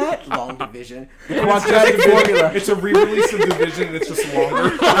goes from that. Long division. The quadratic formula. It's a re-release of Division that's just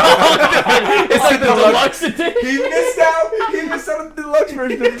longer. It's like the deluxe edition. He missed out. He missed out on the deluxe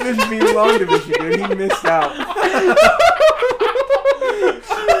version of Division being long division, dude. He missed out.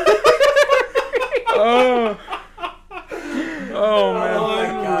 Oh man. Oh my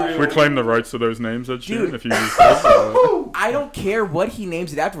God. We claim the rights to those names, Ed Sheeran, Dude. if you use that. I don't care what he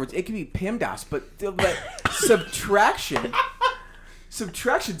names it afterwards. It could be PEMDAS, but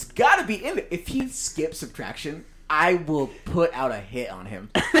subtraction's got to be in it. If he skips subtraction, I will put out a hit on him.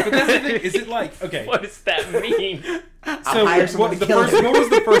 But that's the thing. Is it like okay? What does that mean? So hire someone what, to the kill first, him. what was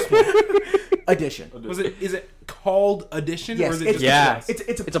the first one? Addition. Was it? Is it called Addition Yes, or is it it's, just Yeah. a plus? It's a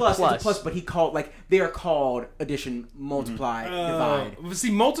It's a plus. plus. It's a plus, but he called they are called addition, multiply, divide.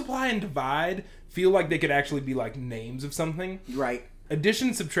 See, Multiply and Divide feel like they could actually be like names of something. Right.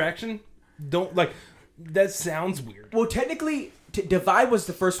 Addition, subtraction, don't like. That sounds weird. Well, technically, divide was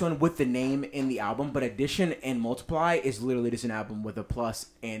the first one with the name in the album, but addition and multiply is literally just an album with a plus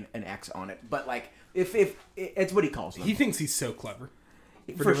and an X on it. But like, if it's what he calls them. He thinks he's so clever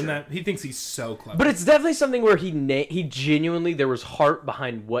for For doing sure. that. He thinks he's so clever. But it's definitely something where he genuinely, there was heart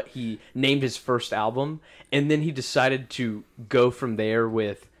behind what he named his first album, and then he decided to go from there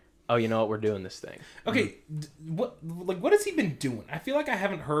with, oh, you know what, we're doing this thing. Okay, what has he been doing? I feel like I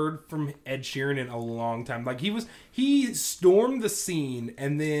haven't heard from Ed Sheeran in a long time. Like he stormed the scene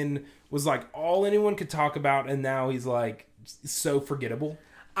and then was like all anyone could talk about, and now he's like so forgettable.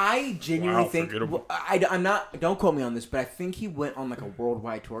 I genuinely think forgettable. I'm not. Don't quote me on this, but I think he went on like a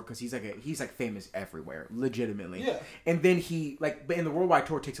worldwide tour because he's like famous everywhere, legitimately. Yeah. And then but in the worldwide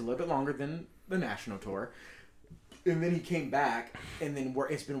tour takes a little bit longer than the national tour. And then he came back, and then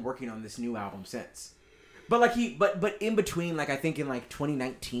it's been working on this new album since. But like but in between, like I think in like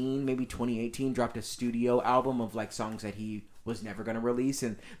 2019, maybe 2018, dropped a studio album of like songs that he was never gonna release,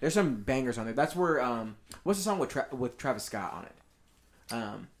 and there's some bangers on there. That's where what's the song with Travis Scott on it?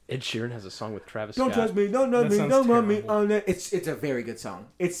 Ed Sheeran has a song with Travis Don't Scott. trust me, don't love That me, sounds don't want me terrible. on it. It's a very good song.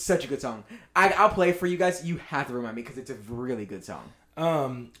 It's such a good song. I'll play it for you guys. You have to remind me because it's a really good song.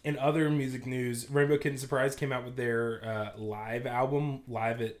 In other music news, Rainbow Kitten Surprise came out with their live album,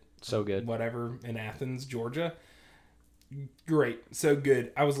 live at So good. whatever in Athens, Georgia. Great, so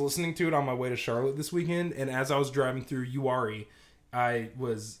good. I was listening to it on my way to Charlotte this weekend, and as I was driving through Uwari, I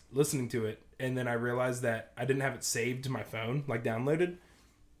was listening to it, and then I realized that I didn't have it saved to my phone, like downloaded,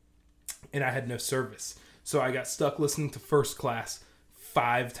 and I had no service. So I got stuck listening to First Class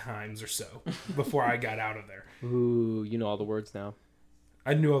 5 times or so before I got out of there. Ooh, you know all the words now.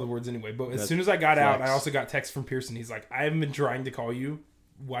 I knew all the words anyway, but as That's soon as I got out, flex. I also got text from Pearson. He's like, I haven't been trying to call you.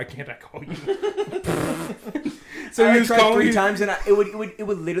 Why can't I call you? So I he was tried calling 3 you. times, and it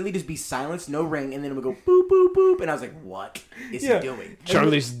would literally just be silence, no ring, and then it would go boop boop boop, and I was like, "What is Yeah. he doing?"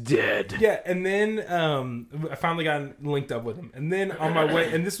 Charlie's dead. Yeah, and then I finally got linked up with him. And then on my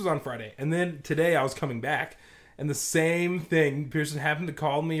way, and this was on Friday. And then today I was coming back, and the same thing. Pearson happened to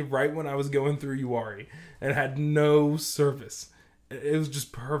call me right when I was going through Uwari, and had no service. It was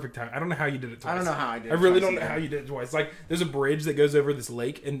just perfect time. I don't know how you did it twice. I don't know how I did it I really twice don't know either. how you did it twice. Like, there's a bridge that goes over this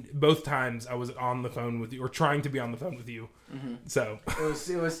lake, and both times I was on the phone with you, or trying to be on the phone with you. Mm-hmm. So,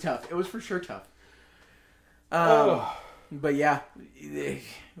 It was tough. It was for sure tough. Oh. But yeah, it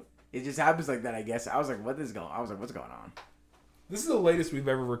just happens like that. I guess I was like, what's going on? this is the latest we've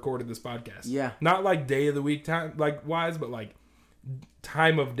ever recorded this podcast. Yeah. Not like day of the week time, like wise, but like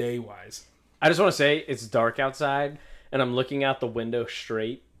time of day wise. I just want to say it's dark outside, and I'm looking out the window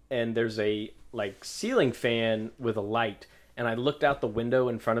straight, and there's a like ceiling fan with a light, and I looked out the window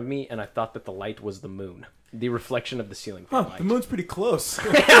in front of me, and I thought that the light was the moon, the reflection of the ceiling fan light. The moon's pretty close.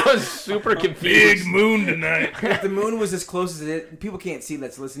 I was super confused. moon tonight. If the moon was as close as people can't see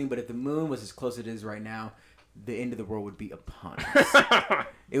that's listening, but if the moon was as close as it is right now, the end of the world would be upon us.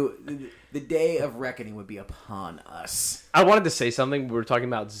 The day of reckoning would be upon us. I wanted to say something. We were talking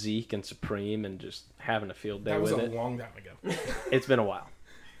about Zeke and Supreme and just having a field day That was with a it. long time ago. It's been a while.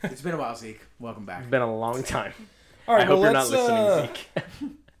 It's been a while, Zeke. Welcome back. It's been a long time. All right, I hope well, you're not listening,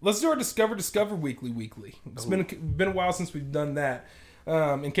 Zeke. let's do our Discover weekly. It's been a while since we've done that.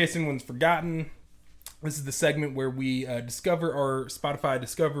 In case anyone's forgotten, this is the segment where we discover our Spotify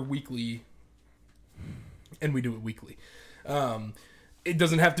Discover Weekly, and we do it weekly. It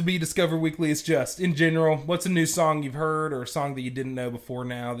doesn't have to be Discover Weekly. It's just, in general, what's a new song you've heard or a song that you didn't know before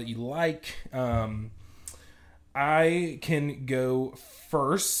now that you like? I can go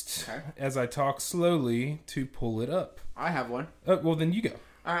first as I talk slowly to pull it up. I have one. Well, then you go.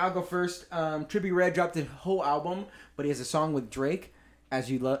 All right, I'll go first. Trippie Redd dropped a whole album, but he has a song with Drake. As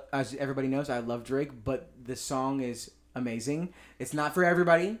everybody knows, I love Drake, but the song is amazing. It's not for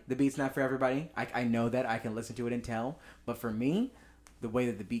everybody. The beat's not for everybody. I know that. I can listen to it and tell. But for me, the way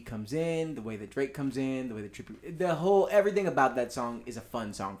that the beat comes in, the way that Drake comes in, the way that everything about that song is a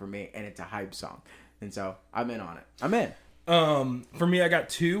fun song for me, and it's a hype song. And so I'm in on it. I'm in. For me, I got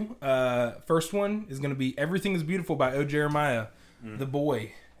two. First one is going to be Everything is Beautiful by O. Jeremiah, the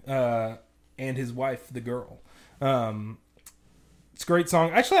boy, and his wife, the girl. It's a great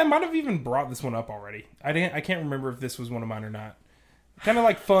song. Actually, I might have even brought this one up already. I can't remember if this was one of mine or not. Kind of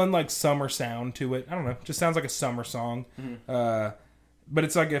like fun, like summer sound to it. I don't know. Just sounds like a summer song. Mm-hmm. But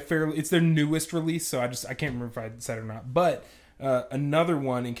it's like it's their newest release, so I can't remember if I said it or not. But another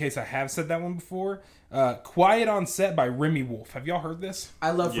one, in case I have said that one before, Quiet on Set by Remy Wolf. Have y'all heard this?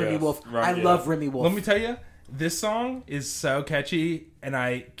 I love Remy Wolf. Right, I love Remy Wolf. Let me tell you, this song is so catchy, and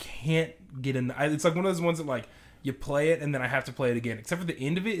I can't get in. It's like one of those ones that like you play it, and then I have to play it again. Except for the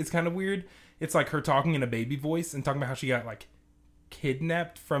end of it, it's kind of weird. It's like her talking in a baby voice and talking about how she got like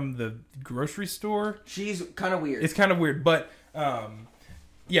kidnapped from the grocery store. She's kind of weird. It's kind of weird, but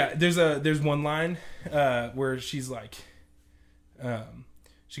yeah. There's one line where she's like,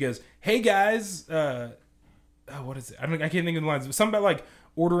 she goes, "Hey guys, what is it? I can't think of the lines. But something about like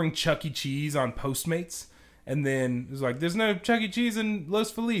ordering Chuck E. Cheese on Postmates." And then it was like, "There's no Chuck E. Cheese in Los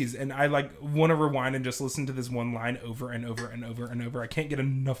Feliz." And I like want to rewind and just listen to this one line over and over and over and over. I can't get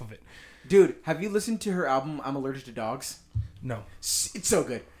enough of it. Dude, have you listened to her album, I'm Allergic to Dogs? No. It's so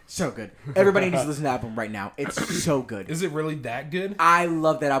good. So good. Everybody needs to listen to the album right now. It's so good. Is it really that good? I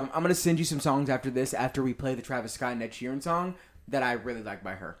love that album. I'm going to send you some songs after this, after we play the Travis Scott and Ed Sheeran song that I really like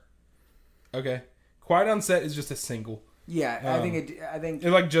by her. Okay. Quiet on Set is just a single. Yeah, I think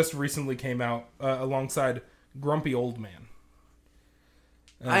It like just recently came out alongside Grumpy Old Man.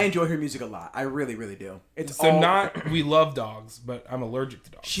 I enjoy her music a lot. I really, really do. It's So all, not we love dogs, but I'm allergic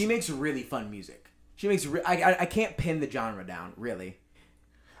to dogs. She makes really fun music. She makes. I can't pin the genre down. Really.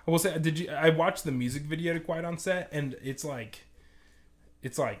 I will say, I watched the music video to Quiet on Set, and it's like,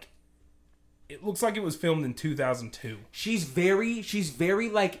 it looks like it was filmed in 2002. She's very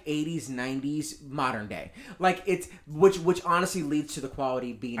like 80s, 90s, modern day. Like it's which honestly leads to the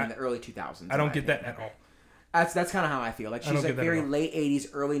quality being in the early 2000s. I don't get that at all. That's kind of how I feel. Like she's like very late 80s,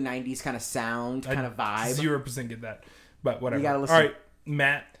 early 90s kind of sound, kind of vibe. 0% get that, but whatever. You gotta listen. All right,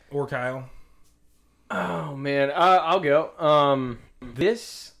 Matt or Kyle. Oh man, I'll go.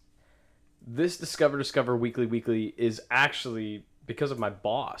 This Discover Weekly is actually because of my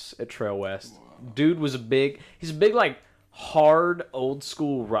boss at Trail West. Whoa. Dude was he's a big like hard old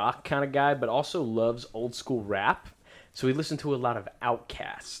school rock kind of guy, but also loves old school rap. So he listened to a lot of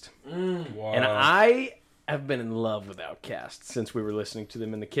Outkast. Wow. And I have been in love with Outkast since we were listening to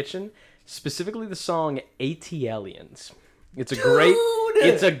them in the kitchen. Specifically the song ATLiens. It's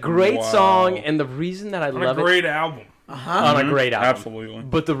a great song, and the reason that I love it... On a great album. On a great album. Absolutely.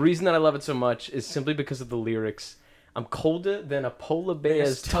 But the reason that I love it so much is simply because of the lyrics. I'm colder than a polar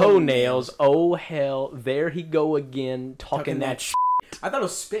bear's toenails. Oh, hell, there he go again, talking that shit. I thought it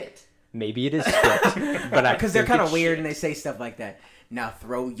was spit. Maybe it is spit. But because they're kind of weird and they say stuff like that. Now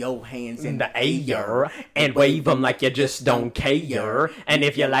throw your hands in the air and wave them like you just don't care. And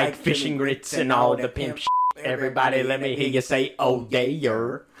if you like fishing grits and all the pimp shit, everybody let me hear you say, oh,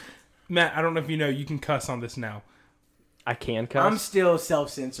 yeah. Matt, I don't know if you know, you can cuss on this now. I can cuss? I'm still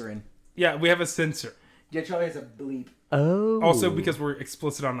self-censoring. Yeah, we have a censor. Yeah, Charlie has a bleep. Oh. Also, because we're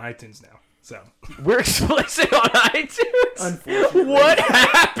explicit on iTunes now. So we're explicit on iTunes? Unfortunately. What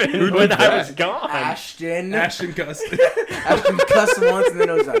happened when I was gone? Ashton cussed. Ashton cussed once, and then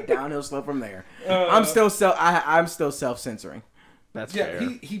it was a downhill slope from there. I'm still self-censoring. That's fair. fair.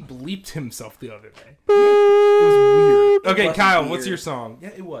 He bleeped himself the other day. It was weird. Okay, It Kyle, weird. what's your song? Yeah,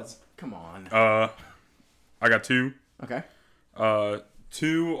 it was. Come on. I got two. Okay.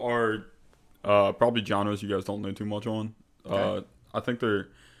 2 are Probably genres you guys don't know too much on. I think they're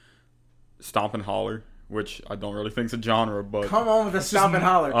Stomp and Holler, which I don't really think is a genre, but Come on with the stomp and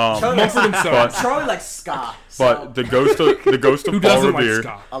holler. Mumford and Sons. Charlie likes ska. but the ghost of Who Paul doesn't like Revere.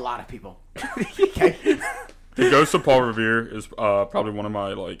 ska? A lot of people. Okay. The Ghost of Paul Revere is probably one of my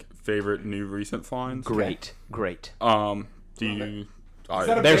like favorite new recent finds. Great. Do you?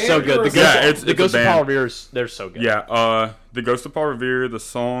 that a They're band so good. or The is Ghost, Yeah, it's the a Ghost of band. Paul Revere's, they're so good. Yeah, the Ghost of Paul Revere. The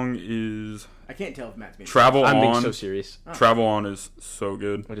song is I can't tell if Matt's being Travel I'm being On. so serious. Travel On is so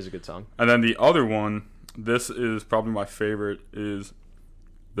good. It is a good song. And then the other one, this is probably my favorite, is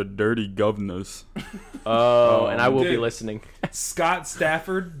The Dirty Governors. Oh, and I will be Dude. listening. Scott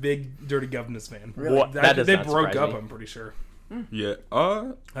Stafford, big Dirty Governors fan. Really? What? That does they not broke surprise up, me. I'm pretty sure. Yeah.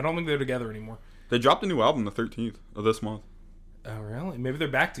 I don't think they're together anymore. They dropped a new album the 13th of this month. Oh, really? Maybe they're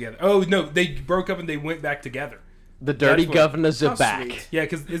back together. Oh, no, they broke up and they went back together. The Dirty That's what- Governors How are back. sweet. Yeah,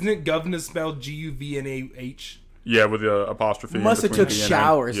 because isn't it Governors spelled G-U-V-N-A-H? Yeah, with the apostrophe. in Must have between took the N.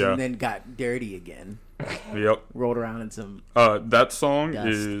 showers Yeah. and then got dirty again. Yep. Rolled around in some. That song Dust.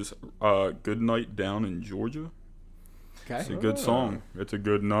 is Good Night Down in Georgia. Okay. It's a good song. It's a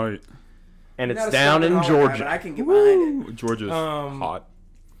good night. And Not it's a down stomp and in holler guy, Georgia. but I can get behind it. Georgia's hot.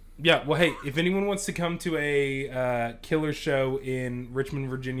 Yeah, well, hey, if anyone wants to come to a killer show in Richmond,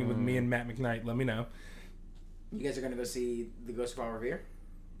 Virginia with me and Matt McKnight, let me know. You guys are gonna go see the Ghost of Paul Revere?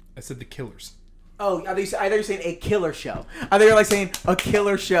 I said the Killers. Oh, I thought you were saying a killer show. I thought you were like saying a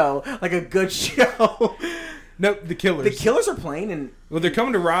killer show, like a good show. No, the Killers. The Killers are playing, and Well, they're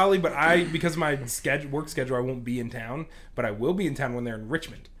coming to Raleigh, but because of my work schedule, I won't be in town. But I will be in town when they're in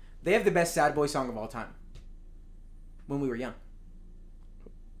Richmond. they have the best sad boy song of all time. When we were young,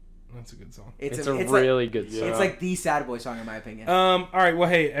 That's a good song. It's a like- really good song. It's like the sad boy song in my opinion. All right. Well,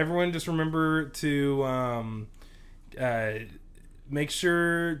 hey, everyone, just remember to make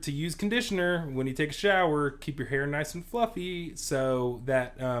sure to use conditioner when you take a shower. Keep your hair nice and fluffy, so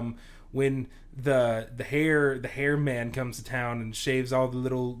that when the hair man comes to town and shaves all the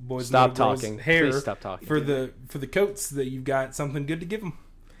little boys Stop and little girls' talking. hair Please stop talking. for the coats, that you've got something good to give them.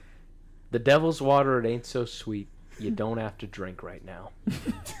 The devil's water, it ain't so sweet. You don't have to drink right now.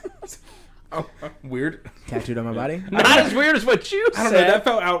 Oh, weird. Tattooed on my body. Not as weird as what you I don't know. said. That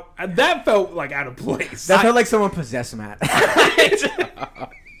felt out. That felt like out of place. That felt like someone possessed Matt. Cue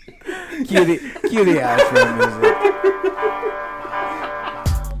the outro music.